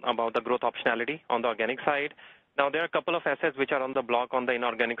growth optionality on the organic side. Now, there are a couple of assets which are on the block on the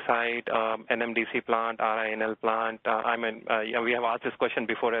inorganic side, NMDC plant, RINL plant. We have asked this question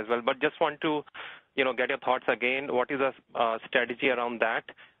before as well, but just want to, get your thoughts again. What is the strategy around that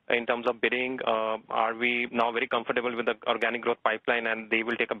in terms of bidding? Are we now very comfortable with the organic growth pipeline and they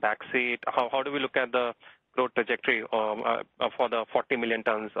will take a back seat? How do we look at the growth trajectory for the 40 million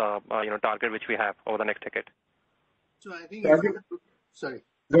tons, target which we have over the next decade? So I think, sorry.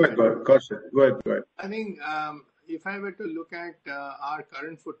 Go ahead. Go ahead. I think if I were to look at our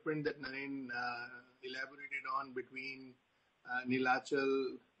current footprint that Naren elaborated on between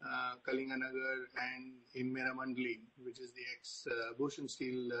Neelachal, Kalinganagar, and in Meramandali, which is the ex-Bhushan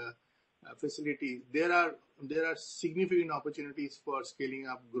Steel facility, there are significant opportunities for scaling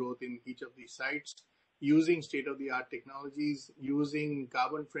up growth in each of these sites, using state-of-the-art technologies, using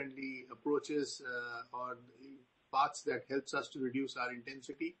carbon-friendly approaches or paths that helps us to reduce our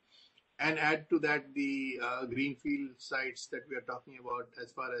intensity, and add to that the greenfield sites that we are talking about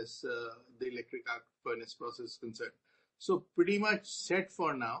as far as the electric arc furnace process is concerned. So pretty much set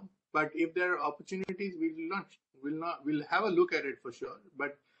for now. But if there are opportunities, we'll have a look at it for sure.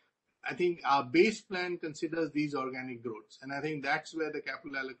 But I think our base plan considers these organic growths, and I think that's where the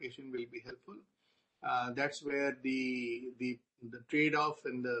capital allocation will be helpful. That's where the trade-off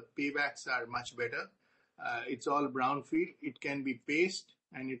and the paybacks are much better. It's all brownfield. It can be paced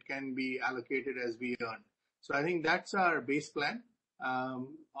and it can be allocated as we earn. So I think that's our base plan.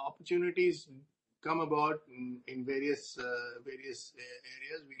 Opportunities come about in various areas.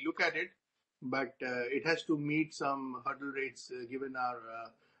 We look at it, but it has to meet some hurdle rates given our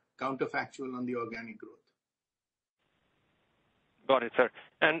counterfactual on the organic growth. Got it, sir.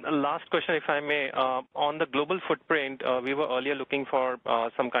 And last question, if I may. On the global footprint, we were earlier looking for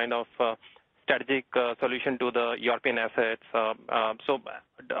some kind of strategic solution to the European assets. So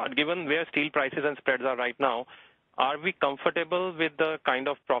given where steel prices and spreads are right now, are we comfortable with the kind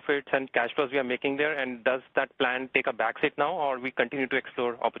of profits and cash flows we are making there? And does that plan take a backseat now, or we continue to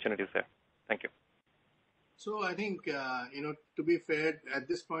explore opportunities there? Thank you. So I think, to be fair, at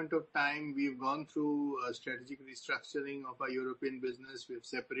this point of time, we've gone through a strategic restructuring of our European business. We've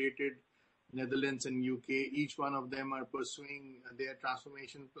separated Netherlands and UK. Each one of them are pursuing their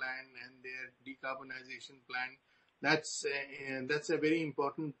transformation plan and their decarbonization plan. That's a very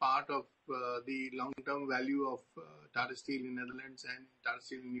important part of the long-term value of Tata Steel in Netherlands and Tata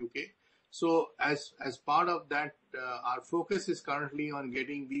Steel in UK. So as part of that, our focus is currently on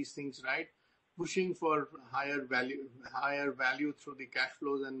getting these things right, pushing for higher value through the cash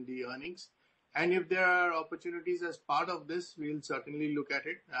flows and the earnings. And if there are opportunities as part of this, we'll certainly look at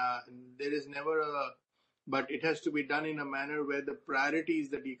it. There is never but it has to be done in a manner where the priority is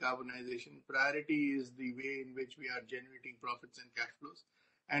the decarbonization. Priority is the way in which we are generating profits and cash flows.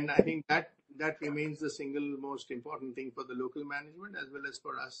 And I think that remains the single most important thing for the local management as well as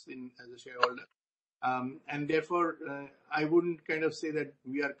for us as a shareholder. And therefore, I wouldn't kind of say that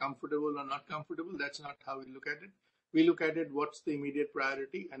we are comfortable or not comfortable. That's not how we look at it. We look at it, what's the immediate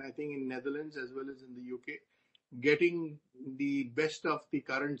priority? And I think in Netherlands as well as in the UK, getting the best of the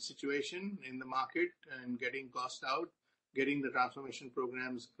current situation in the market and getting cost out, getting the transformation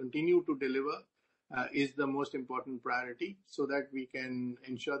programs continue to deliver is the most important priority so that we can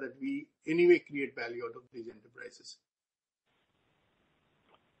ensure that we anyway create value out of these enterprises.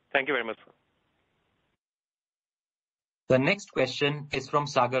 Thank you very much, sir. The next question is from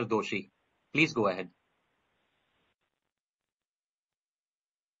Sagar Doshi. Please go ahead.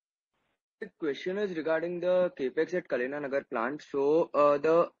 The question is regarding the capex at Kalinganagar plant. So,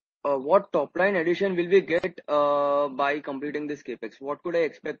 what top line addition will we get by completing this capex? What could I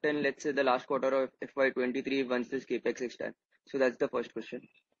expect in, let's say, the last quarter of FY23 once this capex is done? So that's the first question.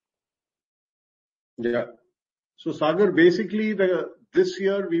 Yeah. So Sagar, basically this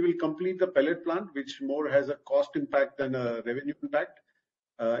year we will complete the pellet plant, which more has a cost impact than a revenue impact.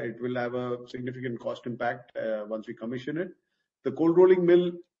 It will have a significant cost impact once we commission it. The cold rolling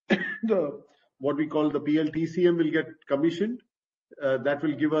mill, what we call the PLTCM, will get commissioned. That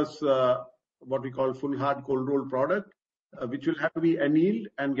will give us what we call full hard cold roll product, which will have to be annealed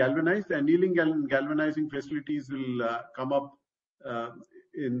and galvanized. The annealing and galvanizing facilities will come up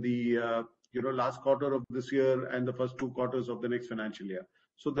in the last quarter of this year and the first 2 quarters of the next financial year.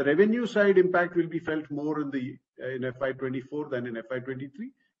 So the revenue side impact will be felt more in FY24 than in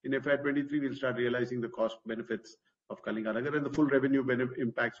FY23. In FY23, we'll start realizing the cost benefits of Kalinganagar, and the full revenue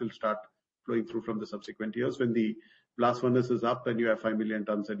impacts will start flowing through from the subsequent years when the blast furnace is up and you have 5 million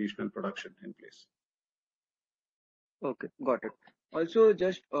tons additional production in place. Okay, got it. Also,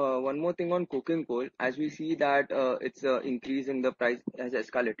 just one more thing on coking coal. As we see that it's increase in the price has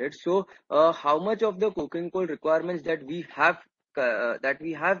escalated. So, how much of the coking coal requirements that we have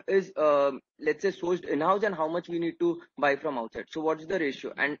is let's say sourced in-house, and how much we need to buy from outside? So, what's the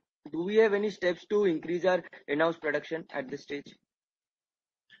ratio? And do we have any steps to increase our in-house production at this stage?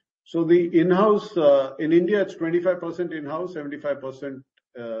 So the in-house in India, it's 25% in-house, 75%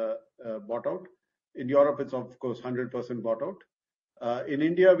 bought out. In Europe, it's of course 100% bought out. In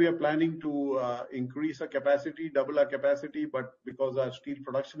India, we are planning to increase our capacity, double our capacity, but because our steel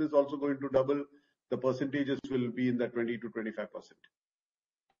production is also going to double, the percentages will be in the 20 to 25%.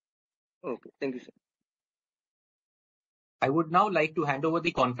 Okay, thank you, sir. I would now like to hand over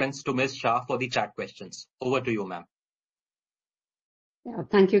the conference to Ms. Shah for the chat questions. Over to you, ma'am. Yeah,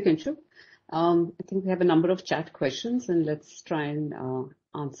 thank you, Kinshu. I think we have a number of chat questions, and let's try and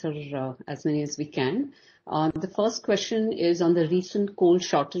answer as many as we can. The first question is on the recent coal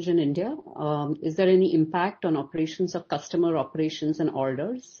shortage in India. Is there any impact on operations of customer operations and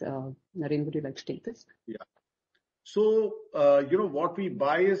orders? Naren, would you like to take this? Yeah. So, what we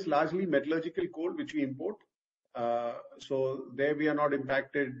buy is largely metallurgical coal, which we import. So there we are not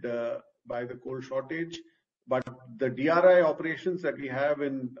impacted by the coal shortage. But the DRI operations that we have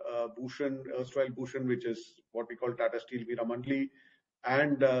in Bhushan, erstwhile Bhushan, which is what we call Tata Steel Veeramandali,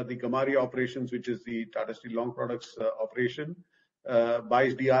 and the Gamharia operations, which is the Tata Steel Long Products operation,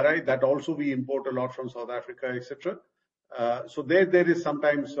 buys DRI. That also we import a lot from South Africa, etc. So there is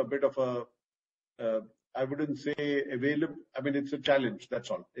sometimes a bit of a, I wouldn't say available. I mean, it's a challenge.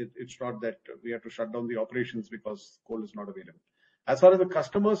 That's all. It's not that we have to shut down the operations because coal is not available. As far as the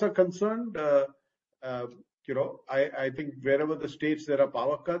customers are concerned, I think wherever the states there are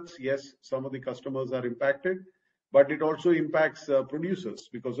power cuts, yes, some of the customers are impacted, but it also impacts producers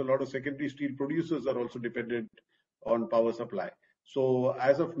because a lot of secondary steel producers are also dependent on power supply. So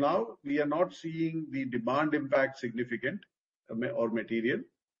as of now, we are not seeing the demand impact significant or material.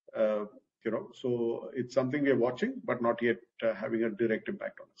 So it's something we are watching, but not yet having a direct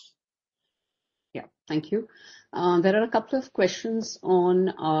impact on us. Yeah, thank you. There are a couple of questions on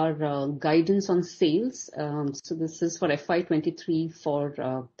our guidance on sales. So this is for FY23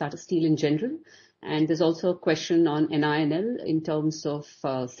 for Tata Steel in general. And there's also a question on NINL in terms of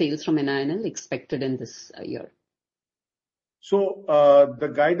sales from NINL expected in this year. So the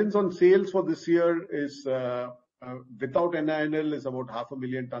guidance on sales for this year is without NINL is about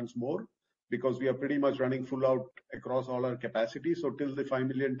 500,000 tons more because we are pretty much running full out across all our capacity. So till the 5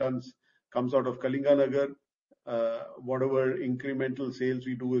 million tons comes out of Kalinganagar, whatever incremental sales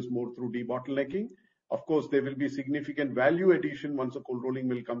we do is more through debottlenecking. Of course, there will be significant value addition once a cold rolling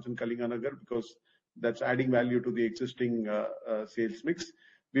mill comes in Kalinganagar because that's adding value to the existing sales mix.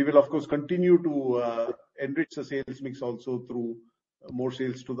 We will, of course, continue to enrich the sales mix also through more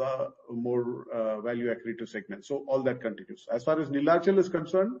sales to the more value accretive segment. So all that continues. As far as Neelachal is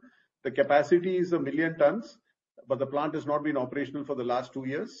concerned, the capacity is 1 million tons, but the plant has not been operational for the last 2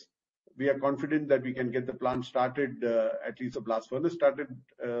 years. We are confident that we can get the plant started, at least the blast furnace started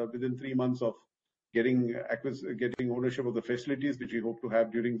within 3 months of getting ownership of the facilities, which we hope to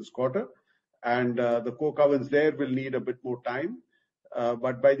have during this quarter. And the coke ovens there will need a bit more time.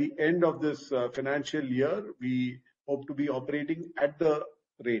 But by the end of this financial year, we hope to be operating at the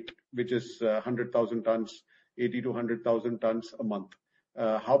rate, which is 100,000 tons, 80 to 100,000 tons a month.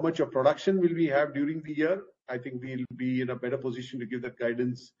 How much of production will we have during the year? I think we'll be in a better position to give that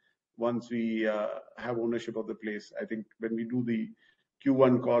guidance once we have ownership of the place. I think when we do the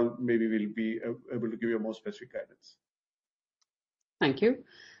Q1 call, maybe we'll be able to give you a more specific guidance. Thank you.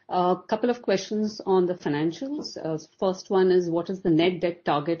 A couple of questions on the financials. First one is, what is the net debt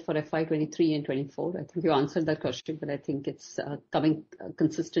target for FY23 and 24? I think you answered that question, but I think it's coming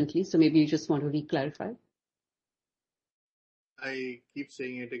consistently. So maybe you just want to re-clarify. I keep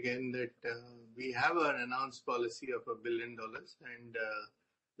saying it again that we have an announced policy of $1 billion and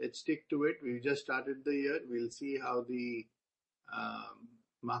let's stick to it. We've just started the year. We'll see how the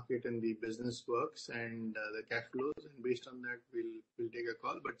market and the business works and the cash flows, and based on that we'll take a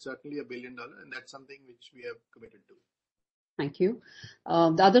call, but certainly $1 billion, and that's something which we have committed to. Thank you.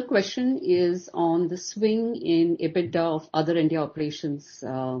 The other question is on the swing in EBITDA of other India operations,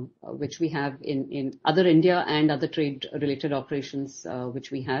 which we have in other India and other trade related operations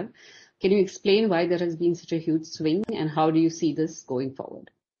which we have. Can you explain why there has been such a huge swing and how do you see this going forward?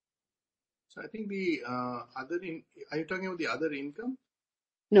 So I think the are you talking about the other income?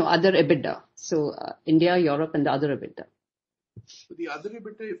 No, other EBITDA. So India, Europe, and the other EBITDA. So the other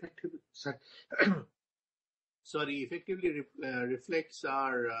EBITDA effectively reflects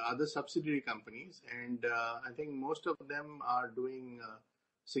our other subsidiary companies, and I think most of them are doing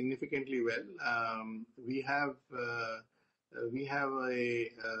significantly well. We have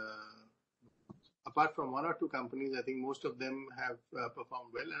apart from 1 or 2 companies, I think most of them have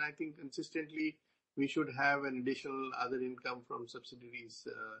performed well, and I think consistently we should have an additional other income from subsidiaries,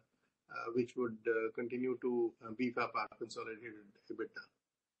 which would continue to beef up our consolidated EBITDA.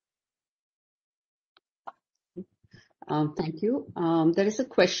 Thank you. There is a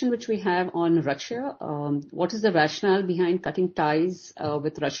question which we have on Russia. What is the rationale behind cutting ties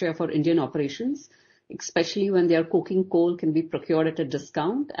with Russia for Indian operations, especially when their coking coal can be procured at a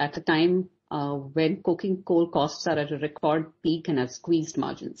discount at a time when coking coal costs are at a record peak and have squeezed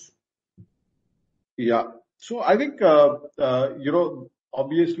margins? Yeah. So I think,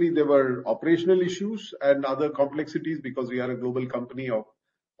 obviously there were operational issues and other complexities because we are a global company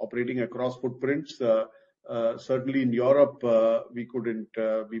operating across footprints. Certainly in Europe, we couldn't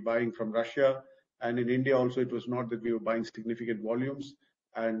be buying from Russia, and in India also it was not that we were buying significant volumes,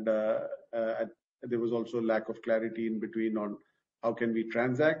 and there was also lack of clarity in between on how can we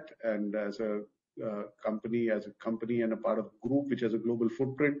transact. And as a company and a part of a group which has a global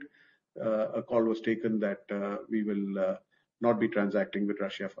footprint, a call was taken that we will not be transacting with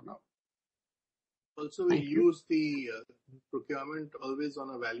Russia for now. Also, we use the procurement always on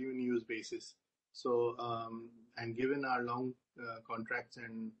a value in use basis. So, and given our long contracts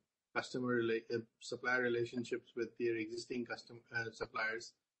and supplier relationships with their existing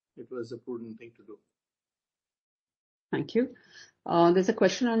suppliers, it was a prudent thing to do. Thank you. There's a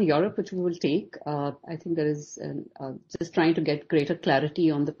question on Europe, which we will take. I think there is just trying to get greater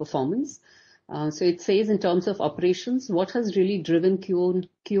clarity on the performance. So it says, in terms of operations, what has really driven Q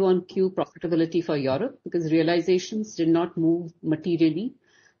on Q profitability for Europe? Because realizations did not move materially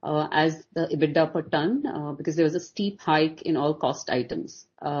as the EBITDA per ton, because there was a steep hike in all cost items.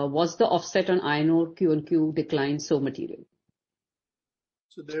 Was the offset on iron ore Q on Q decline so material?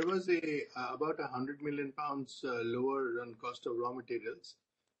 So there was about 100 million pounds lower on cost of raw materials,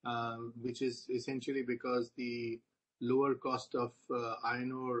 which is essentially because the lower cost of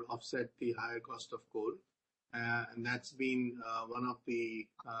iron ore offset the higher cost of coal, and that's been one of the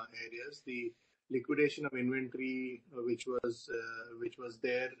areas. The liquidation of inventory, which was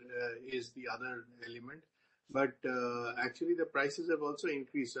there, is the other element. But actually, the prices have also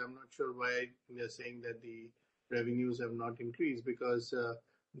increased. So I'm not sure why they're saying that the revenues have not increased, because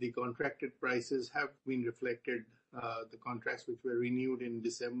the contracted prices have been reflected. The contracts which were renewed in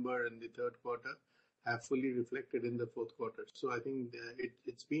December and the third quarter have fully reflected in the fourth quarter. So I think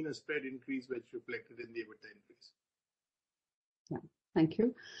it's been a spread increase which reflected in the EBITDA increase. Yeah, thank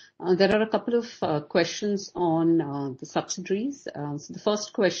you. There are a couple of questions on the subsidiaries. So the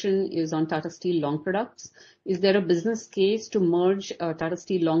first question is on Tata Steel Long Products. Is there a business case to merge Tata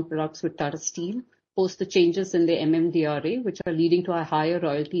Steel Long Products with Tata Steel post the changes in the MMDRA, which are leading to a higher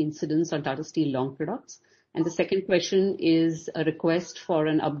royalty incidence on Tata Steel Long Products? And the second question is a request for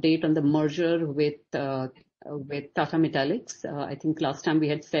an update on the merger with Tata Metallics. I think last time we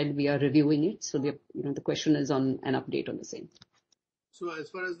had said we are reviewing it. So the question is on an update on the same. So as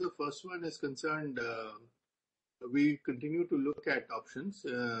far as the first one is concerned, we continue to look at options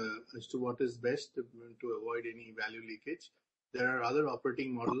as to what is best to avoid any value leakage. There are other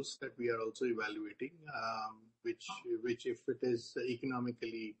operating models that we are also evaluating, which if it is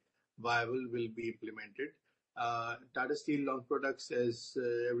economically viable, will be implemented. Tata Steel Long Products, as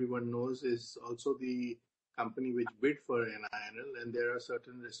everyone knows, is also the company which bid for NINL, and there are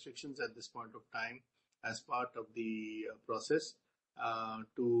certain restrictions at this point of time as part of the process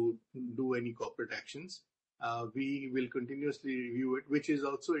to do any corporate actions. We will continuously review it, which is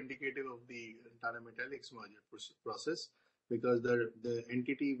also indicative of the Tata Metallics merger process, because the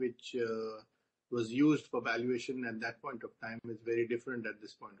entity which was used for valuation at that point of time is very different at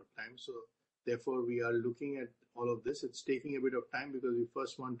this point of time. So therefore, we are looking at all of this. It's taking a bit of time because we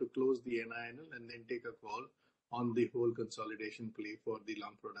first want to close the NINL and then take a call on the whole consolidation play for the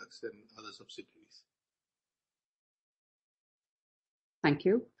long products and other subsidiaries. Thank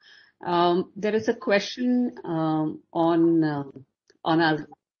you. There is a question on our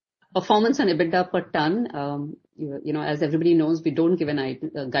performance on EBITDA per ton. As everybody knows, we don't give a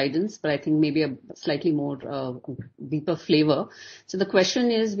guidance, but I think maybe a slightly more deeper flavor. So the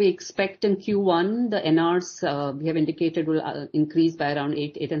question is, we expect in Q1 the NRs we have indicated will increase by around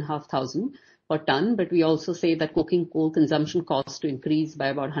 8,500 per ton, but we also say that coking coal consumption costs to increase by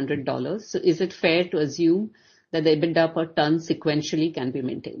about $100. So is it fair to assume that the EBITDA per ton sequentially can be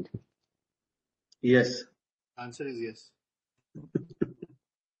maintained? Yes. Answer is yes.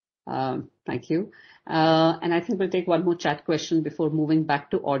 Thank you. And I think we'll take one more chat question before moving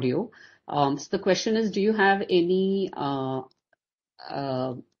back to audio. So the question is, do you have any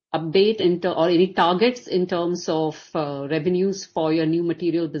update or any targets in terms of revenues for your new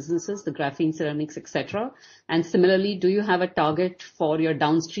material businesses, the graphene, ceramics, etc.? And similarly, do you have a target for your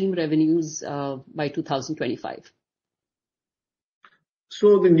downstream revenues by 2025?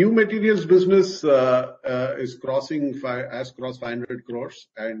 So the new materials business has crossed 500 crores,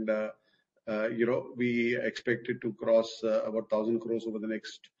 and we expect it to cross about 1,000 crores over the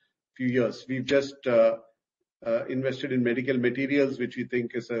next few years. We've just invested in medical materials, which we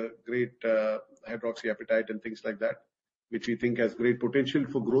think is a great hydroxyapatite and things like that, which we think has great potential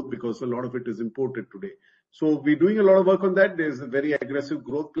for growth because a lot of it is imported today. So we're doing a lot of work on that. There's a very aggressive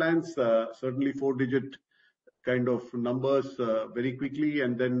growth plans, certainly 4-digit kind of numbers very quickly,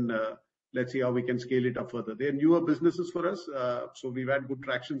 and then let's see how we can scale it up further. They're newer businesses for us, so we've had good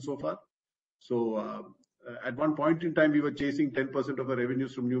traction so far. So at one point in time, we were chasing 10% of our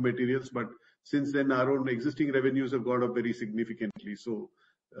revenues from new materials, but since then, our own existing revenues have gone up very significantly. So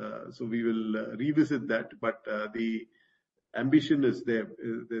we will revisit that, but the ambition is there.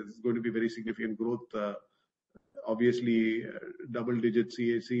 There's going to be very significant growth, obviously double-digit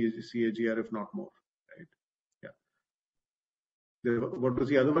CAGR, if not more. Right? Yeah. What was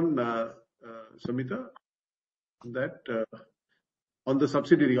the other one, Samita? That on the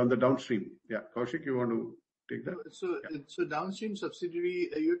subsidiary, on the downstream. Yeah, Kaushik, you want to take that? So downstream subsidiary,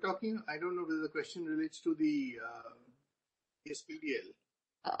 you're talking, I don't know whether the question relates to the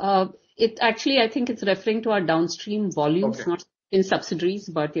SPDL. It actually, I think it's referring to our downstream volumes, not in subsidiaries,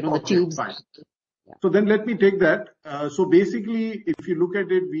 but the tubes. Fine. So then let me take that. So basically, if you look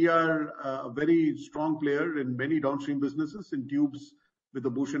at it, we are a very strong player in many downstream businesses. In tubes, with the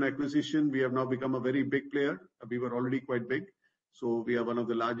Bhushan acquisition, we have now become a very big player. We were already quite big. So we are one of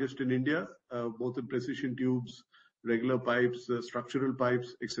the largest in India, both in precision tubes, regular pipes, structural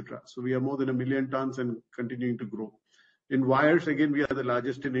pipes, etc. So we are more than 1 million tons and continuing to grow. In wires, again, we are the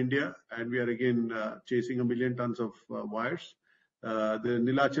largest in India, and we are again chasing 1 million tons of wires. The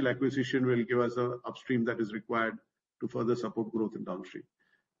Nilachal acquisition will give us an upstream that is required to further support growth in downstream.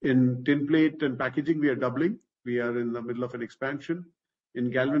 In tin plate and packaging, we are doubling. We are in the middle of an expansion. In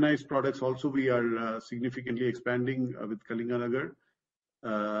galvanized products also, we are significantly expanding with Kalinganagar.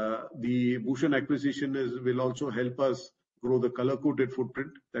 The Bhushan acquisition will also help us grow the color-coated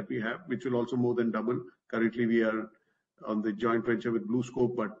footprint that we have, which will also more than double. Currently, we are on the joint venture with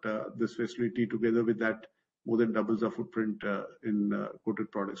BlueScope, but this facility together with that more than doubles our footprint in coated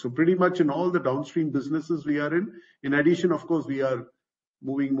products. So pretty much in all the downstream businesses we are in. In addition, of course, we are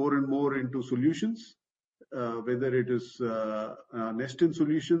moving more and more into solutions, whether it is nest-in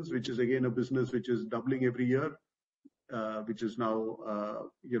solutions, which is again a business which is doubling every year, which is now,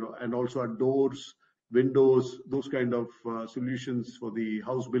 and also our doors, windows, those kind of solutions for the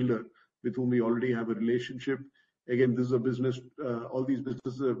house builder with whom we already have a relationship. Again, this is a business, all these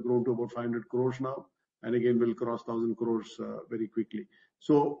businesses have grown to about 500 crores now, and again, will cross 1,000 crores very quickly.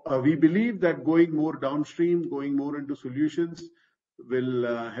 So we believe that going more downstream, going more into solutions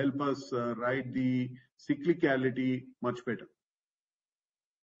will help us ride the cyclicality much better.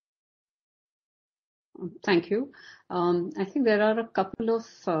 Thank you. I think there are a couple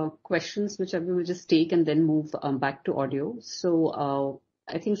of questions which I will just take and then move back to audio. So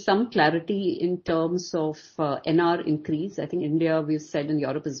I think some clarity in terms of NR increase. I think India, we've said, in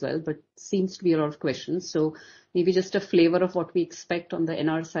Europe as well, but seems to be a lot of questions. So maybe just a flavor of what we expect on the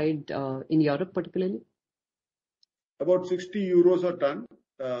NR side in Europe particularly. About 60 euros a ton,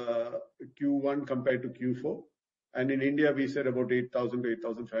 Q1 compared to Q4. And in India, we said about 8,000 to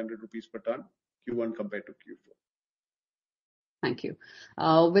 8,500 rupees per ton, Q1 compared to Q4. Thank you.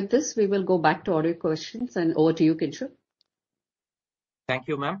 With this, we will go back to audio questions, and over to you, Kinshuk. Thank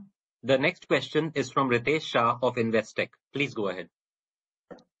you, ma'am. The next question is from Ritesh Shah of Investec. Please go ahead.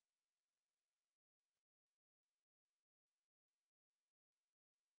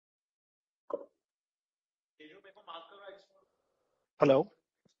 Hello.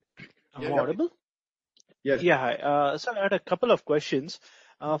 Am I audible? Yes. Yeah, hi. So I had a couple of questions.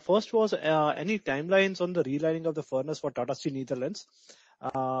 First was any timelines on the relining of the furnace for Tata Steel Netherlands?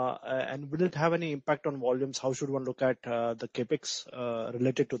 And will it have any impact on volumes? How should one look at the capex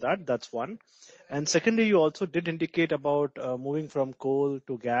related to that? That's one. And secondly, you also did indicate about moving from coal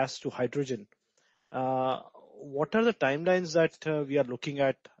to gas to hydrogen. What are the timelines that we are looking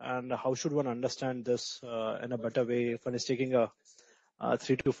at, and how should one understand this in a better way if one is taking a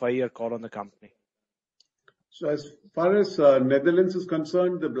 3 to 5 year call on the company? So as far as Netherlands is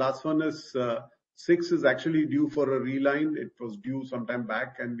concerned, the blast furnace 6 is actually due for a reline. It was due some time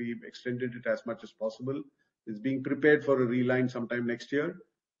back, and we've extended it as much as possible. It's being prepared for a reline sometime next year.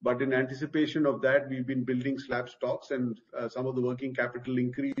 But in anticipation of that, we've been building slab stocks, and some of the working capital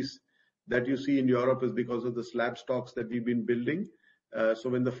increase that you see in Europe is because of the slab stocks that we've been building. So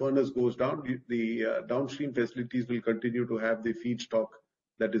when the furnace goes down, the downstream facilities will continue to have the feedstock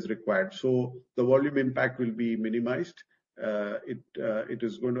that is required. So the volume impact will be minimized. It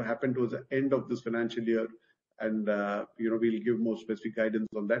is going to happen towards the end of this financial year, and we'll give more specific guidance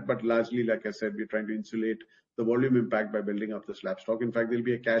on that. But largely, like I said, we're trying to insulate the volume impact by building up the slab stock. In fact, there'll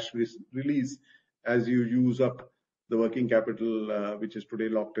be a cash release as you use up the working capital, which is today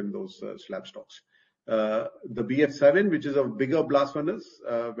locked in those slab stocks. The BF7, which is a bigger blast furnace,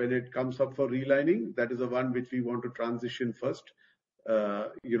 when it comes up for relining, that is the one which we want to transition first.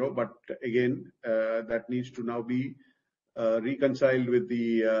 But again, that needs to now be reconciled with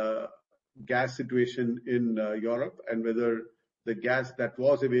the gas situation in Europe, and whether the gas that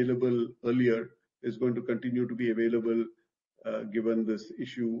was available earlier is going to continue to be available given this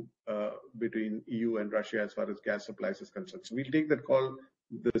issue between EU and Russia as far as gas supplies is concerned. So we'll take that call.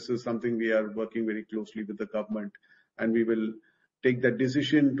 This is something we are working very closely with the government, and we will take that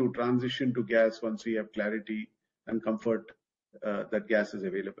decision to transition to gas once we have clarity and comfort that gas is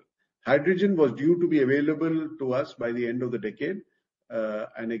available. Hydrogen was due to be available to us by the end of the decade.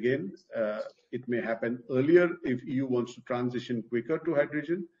 And again, it may happen earlier if EU wants to transition quicker to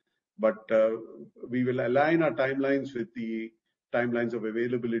hydrogen. But we will align our timelines with the timelines of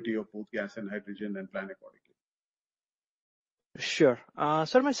availability of both gas and hydrogen and plan accordingly. Sure.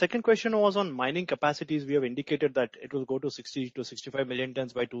 Sir, my second question was on mining capacities. We have indicated that it will go to 60 to 65 million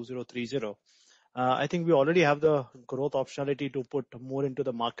tons by 2030. I think we already have the growth optionality to put more into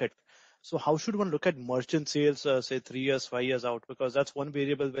the market. So how should one look at merchant sales, say 3 years, 5 years out? Because that's one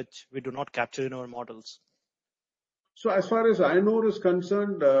variable which we do not capture in our models. So as far as iron ore is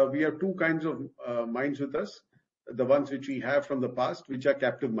concerned, we have two kinds of mines with us. The ones which we have from the past, which are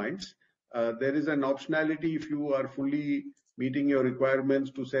captive mines. There is an optionality if you are fully meeting your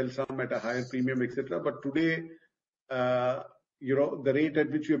requirements to sell some at a higher premium, etc. But today, the rate at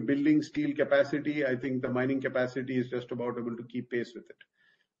which you're building steel capacity, I think the mining capacity is just about able to keep pace with it.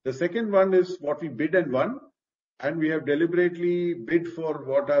 The second one is what we bid and won, and we have deliberately bid for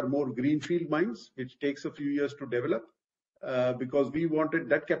what are more greenfield mines, which takes a few years to develop, because we wanted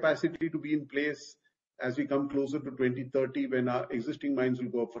that capacity to be in place as we come closer to 2030 when our existing mines will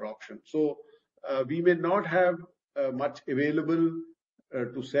go up for auction. So we may not have much available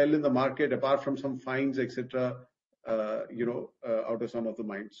to sell in the market apart from some fines, etc. Out of some of the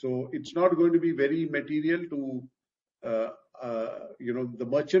mines. So it's not going to be very material to the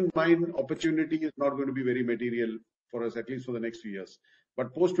merchant mine opportunity is not going to be very material for us, at least for the next few years.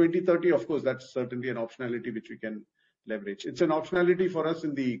 But post 2030, of course, that's certainly an optionality which we can leverage. It's an optionality for us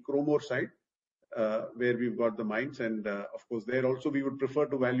in the chrome ore side, where we've got the mines, and of course, there also we would prefer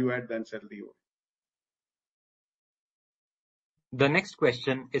to value add than sell the ore. The next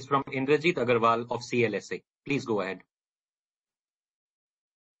question is from Indrajit Agarwal of CLSA. Please go ahead.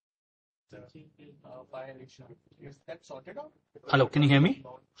 Hello, can you hear me?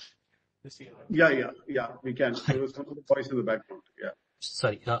 Yeah, we can. There was some voice in the background. Yeah.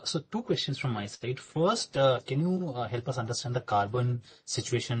 Sorry. So two questions from my side. First, can you help us understand the carbon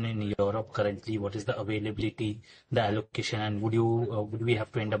situation in Europe currently? What is the availability, the allocation, and would we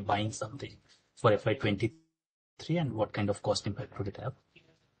have to end up buying something for FY23, and what kind of cost impact would it have?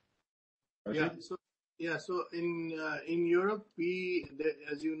 So in Europe,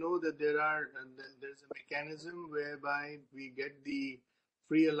 as you know, that there's a mechanism whereby we get the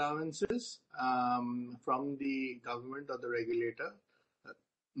free allowances from the government or the regulator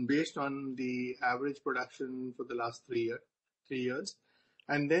based on the average production for the last 3 years.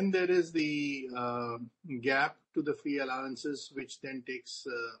 And then there is the gap to the free allowances, which then takes,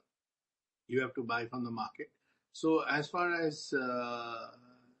 you have to buy from the market. So as far as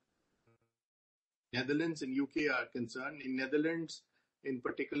Netherlands and UK are concerned, in Netherlands in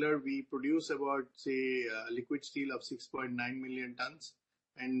particular, we produce about, say, liquid steel of 6.9 million tons,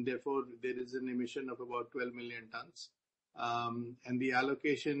 and therefore there is an emission of about 12 million tons. And the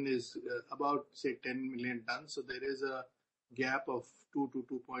allocation is about, say, 10 million tons. So there is a gap of 2 to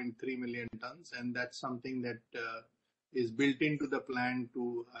 2.3 million tons, and that's something that is built into the plan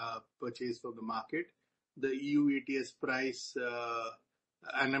to purchase from the market. The EU ETS price,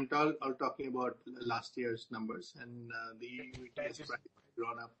 and I'm talking about last year's numbers, and the EU ETS price has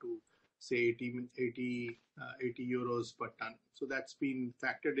gone up to, say, 80 euros per ton. So that's been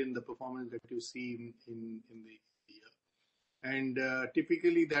factored in the performance that you see in the year. And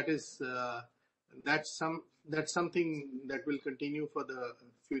typically that's something that will continue for the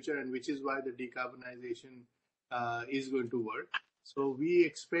future, and which is why the decarbonization is going to work. So we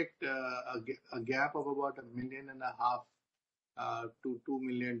expect a gap of about 1.5 million to 2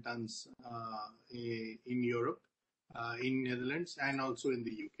 million tons in Europe, in Netherlands, and also in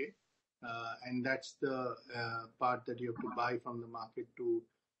the UK. And that's the part that you have to buy from the market to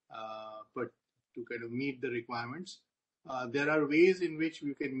kind of meet the requirements. There are ways in which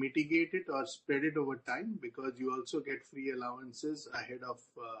you can mitigate it or spread it over time, because you also get free allowances ahead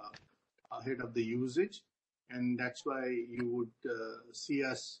of the usage, and that's why you would see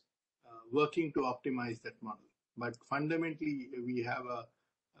us working to optimize that model. But fundamentally, we have a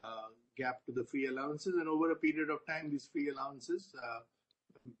gap to the free allowances, and over a period of time, these free allowances,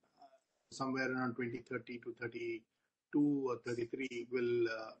 somewhere around 2030 to 32 or 33, will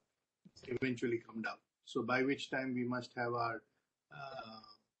eventually come down. So by which time we must have our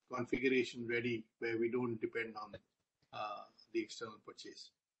configuration ready, where we don't depend on the external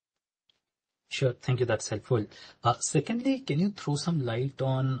purchase. Sure, thank you. That's helpful. Secondly, can you throw some light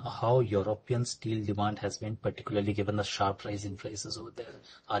on how European steel demand has been, particularly given the sharp rise in prices over there?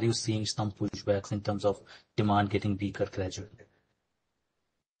 Are you seeing some pushbacks in terms of demand getting weaker gradually?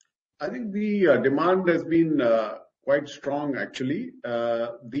 I think the demand has been quite strong, actually.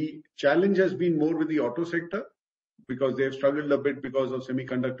 The challenge has been more with the auto sector, because they've struggled a bit because of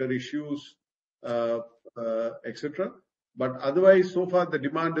semiconductor issues, etc. But otherwise, so far, the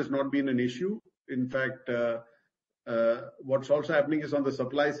demand has not been an issue. In fact, what's also happening is on the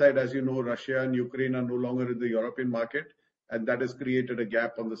supply side, as you know, Russia and Ukraine are no longer in the European market, and that has created a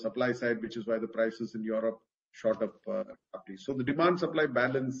gap on the supply side, which is why the prices in Europe shot up sharply. So the demand-supply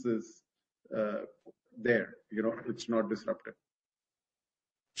balance is there. It's not disrupted.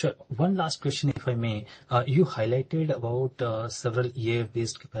 Sure. One last question, if I may. You highlighted about several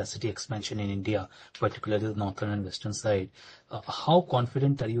EAF-based capacity expansion in India, particularly the northern and western side. How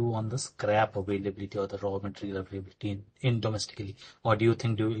confident are you on the scrap availability or the raw material availability in domestically? Or do you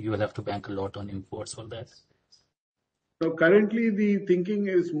think you will have to bank a lot on imports for that? So currently, the thinking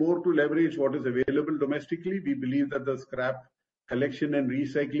is more to leverage what is available domestically. We believe that the scrap collection and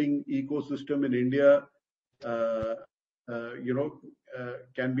recycling ecosystem in India,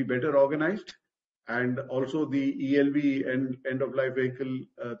 can be better organized. And also the ELV and end-of-life vehicle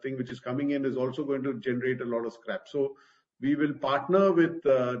thing which is coming in is also going to generate a lot of scrap. So we will partner with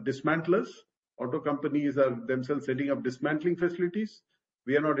dismantlers. Auto companies are themselves setting up dismantling facilities.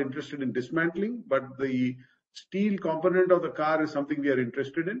 We are not interested in dismantling, but the steel component of the car is something we are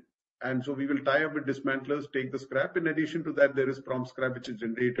interested in. And so we will tie up with dismantlers, take the scrap. In addition to that, there is prompt scrap which is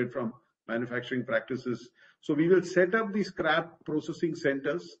generated from manufacturing practices. So we will set up the scrap processing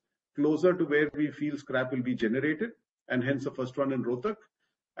centers closer to where we feel scrap will be generated, and hence the first one in Rohtak.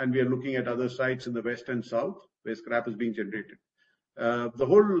 And we are looking at other sites in the west and south where scrap is being generated. The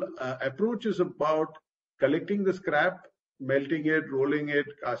whole approach is about collecting the scrap, melting it, rolling it,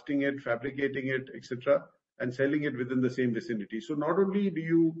 casting it, fabricating it, etc., and selling it within the same vicinity. So not only do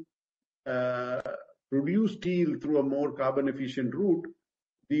you produce steel through a more carbon efficient route,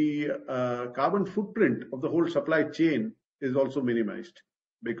 the carbon footprint of the whole supply chain is also minimized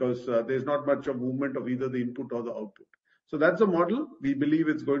because there's not much of movement of either the input or the output. So that's a model. We believe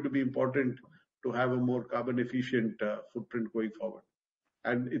it's going to be important to have a more carbon efficient footprint going forward.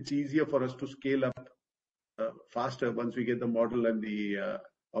 And it's easier for us to scale up faster once we get the model and the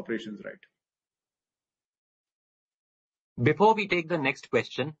operations right. Before we take the next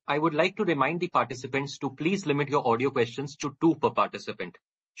question, I would like to remind the participants to please limit your audio questions to 2 per participant.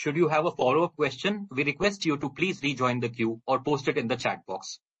 Should you have a follow-up question, we request you to please rejoin the queue or post it in the chat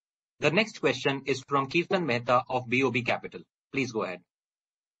box. The next question is from Kirtan Mehta of BOB Capital. Please go ahead.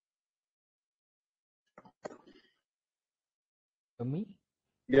 Me?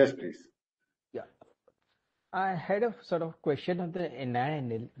 Yes, please. Yeah. I had a sort of question on the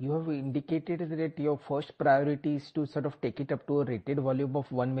NINL. You have indicated that your first priority is to sort of take it up to a rated volume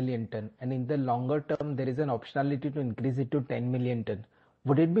of 1 million ton, and in the longer term, there is an optionality to increase it to 10 million ton.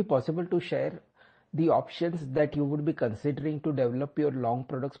 Would it be possible to share the options that you would be considering to develop your long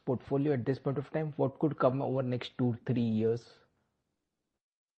products portfolio at this point of time? What could come over next 2-3 years?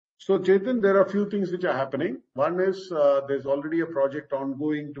 So, Chetan, there are a few things which are happening. One is there's already a project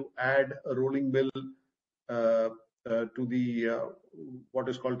ongoing to add a rolling mill to the what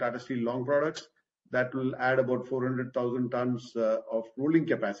is called Tata Steel Long Products. That will add about 400,000 tons of rolling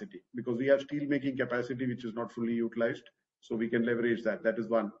capacity because we have steel making capacity which is not fully utilized. So we can leverage that. That is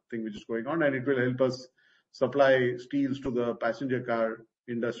one thing which is going on, and it will help us supply steels to the passenger car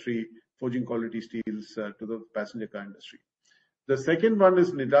industry, forging quality steels to the passenger car industry. The second one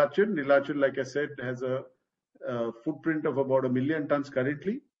is Neelachal. Neelachal, like I said, has a footprint of about 1 million tons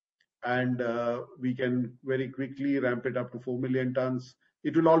currently, and we can very quickly ramp it up to 4 million tons.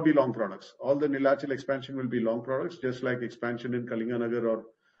 It will all be long products. All the Neelachal expansion will be long products, just like expansion in Kalinganagar or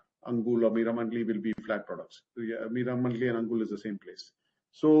Angul or Meramandali will be flat products. So, yeah, Meramandali and Angul is the same place.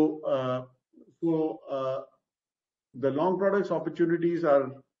 So, the long products opportunities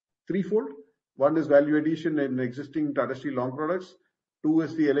are threefold. One is value addition in existing Tata Steel long products. Two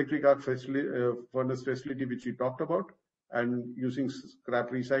is the electric arc furnace facility, which we talked about, and using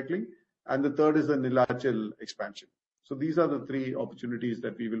scrap recycling. And the third is the Neelachal expansion. So these are the three opportunities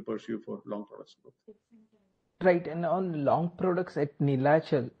that we will pursue for long products growth. Right. And on long products at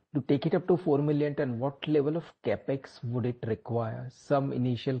Neelachal, to take it up to 4 million ton, what level of capex would it require? Some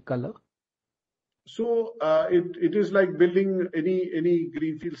initial color? So it is like building any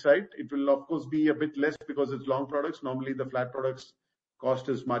greenfield site. It will of course be a bit less because it's long products. Normally the flat products cost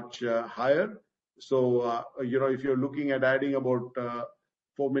is much higher. So if you're looking at adding about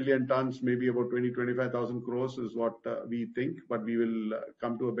 4 million tons, maybe about 20-25,000 crores is what we think. But we will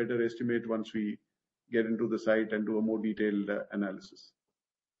come to a better estimate once we get into the site and do a more detailed analysis.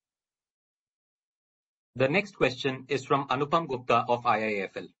 The next question is from Anupam Gupta of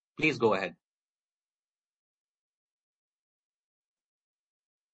IIFL. Please go ahead.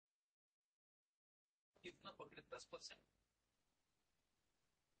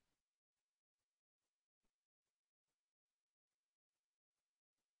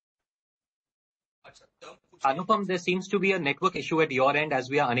 Anupam, there seems to be a network issue at your end as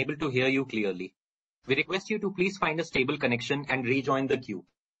we are unable to hear you clearly. We request you to please find a stable connection and rejoin the queue.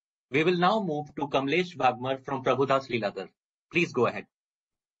 We will now move to Kamlesh Bhagmar from Prabhudas Lilladher. Please go ahead.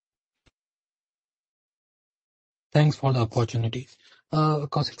 Thanks for the opportunity.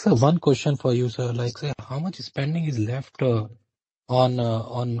 Kaushik sir, one question for you, sir. Like, say, how much spending is left on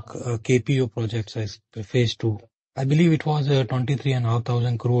KPO projects as phase 2? I believe it was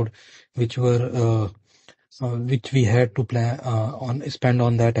 23,500 crore, which we had to plan spend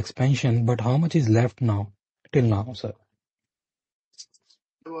on that expansion. But how much is left now, till now, sir?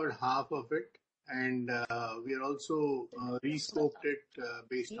 About half of it, and we are also rescoped it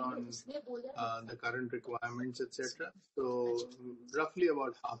based on the current requirements, etc. So roughly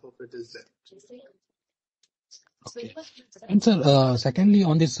about half of it is left. Okay. And sir, secondly,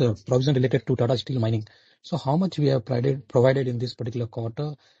 on this provision related to Tata Steel mining, so how much we have provided in this particular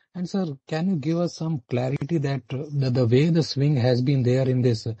quarter? And sir, can you give us some clarity that the way the swing has been there in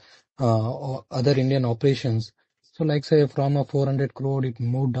this other Indian operations? So like say from a 400 crore, it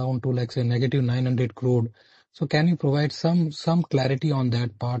moved down to like say negative 900 crore. So can you provide some clarity on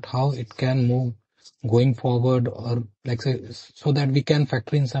that part, how it can move going forward, or like say, so that we can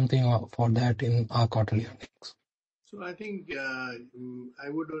factor in something for that in our quarterly earnings? So I think I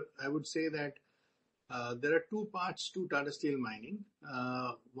would say that there are two parts to Tata Steel mining.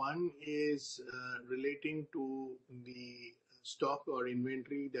 One is relating to the stock or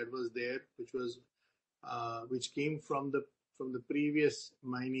inventory that was there, which came from the previous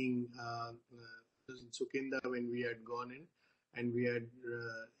mining in Sukinda when we had gone in and we had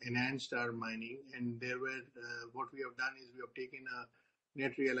enhanced our mining. And there were what we have done is we have taken a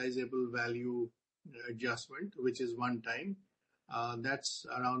net realizable value adjustment, which is one time. That's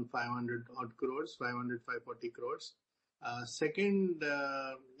around 500 odd crores, 540 crores. Second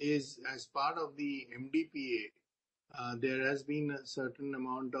is as part of the MDPA, there has been a certain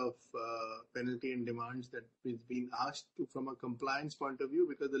amount of penalty and demands that is being asked to, from a compliance point of view,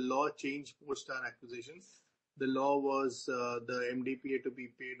 because the law changed post our acquisition. The law was the MDPA to be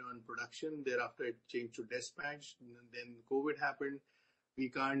paid on production. Thereafter, it changed to dispatch. And then COVID happened. We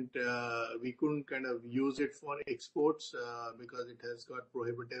couldn't kind of use it for exports because it has got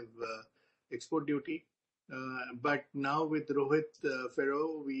prohibitive export duty. But now with Rohit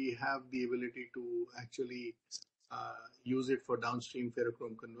Ferro, we have the ability to actually use it for downstream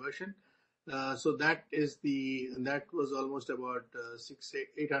ferrochrome conversion. So that was almost about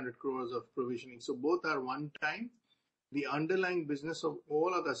 800 crores of provisioning. So both are one time. The underlying business of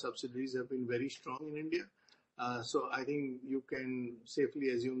all other subsidiaries have been very strong in India. So I think you can safely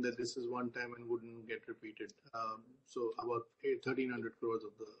assume that this is one time and wouldn't get repeated. So about 1,300 crores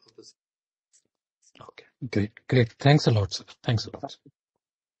of the. Okay, great. Thanks a lot, sir. Thanks a lot.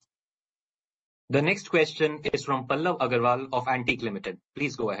 The next question is from Pallav Agarwal of Antique Limited.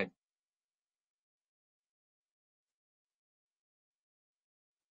 Please go ahead.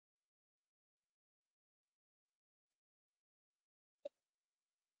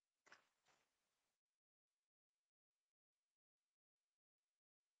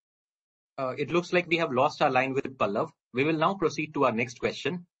 It looks like we have lost our line with Pallav. We will now proceed to our next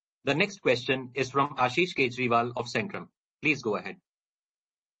question. The next question is from Ashish Kejriwal of Centrum. Please go ahead.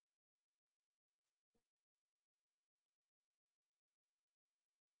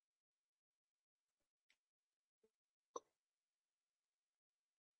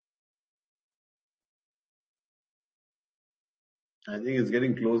 I think it's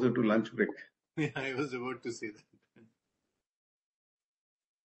getting closer to lunch break. Yeah, I was about to say that.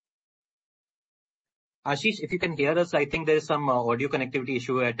 Ashish, if you can hear us, I think there is some audio connectivity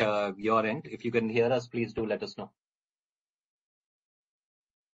issue at your end. If you can hear us, please do let us know.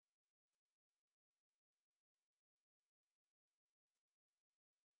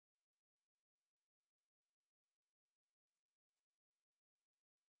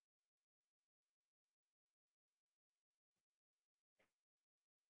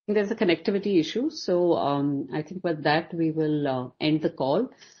 There's a connectivity issue. So I think with that, we will end the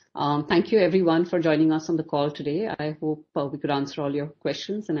call. Thank you everyone for joining us on the call today. I hope we could answer all your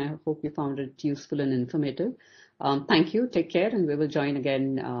questions and I hope you found it useful and informative. Thank you. Take care and we will join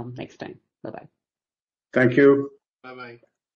again next time. Bye-bye. Thank you. Bye-bye.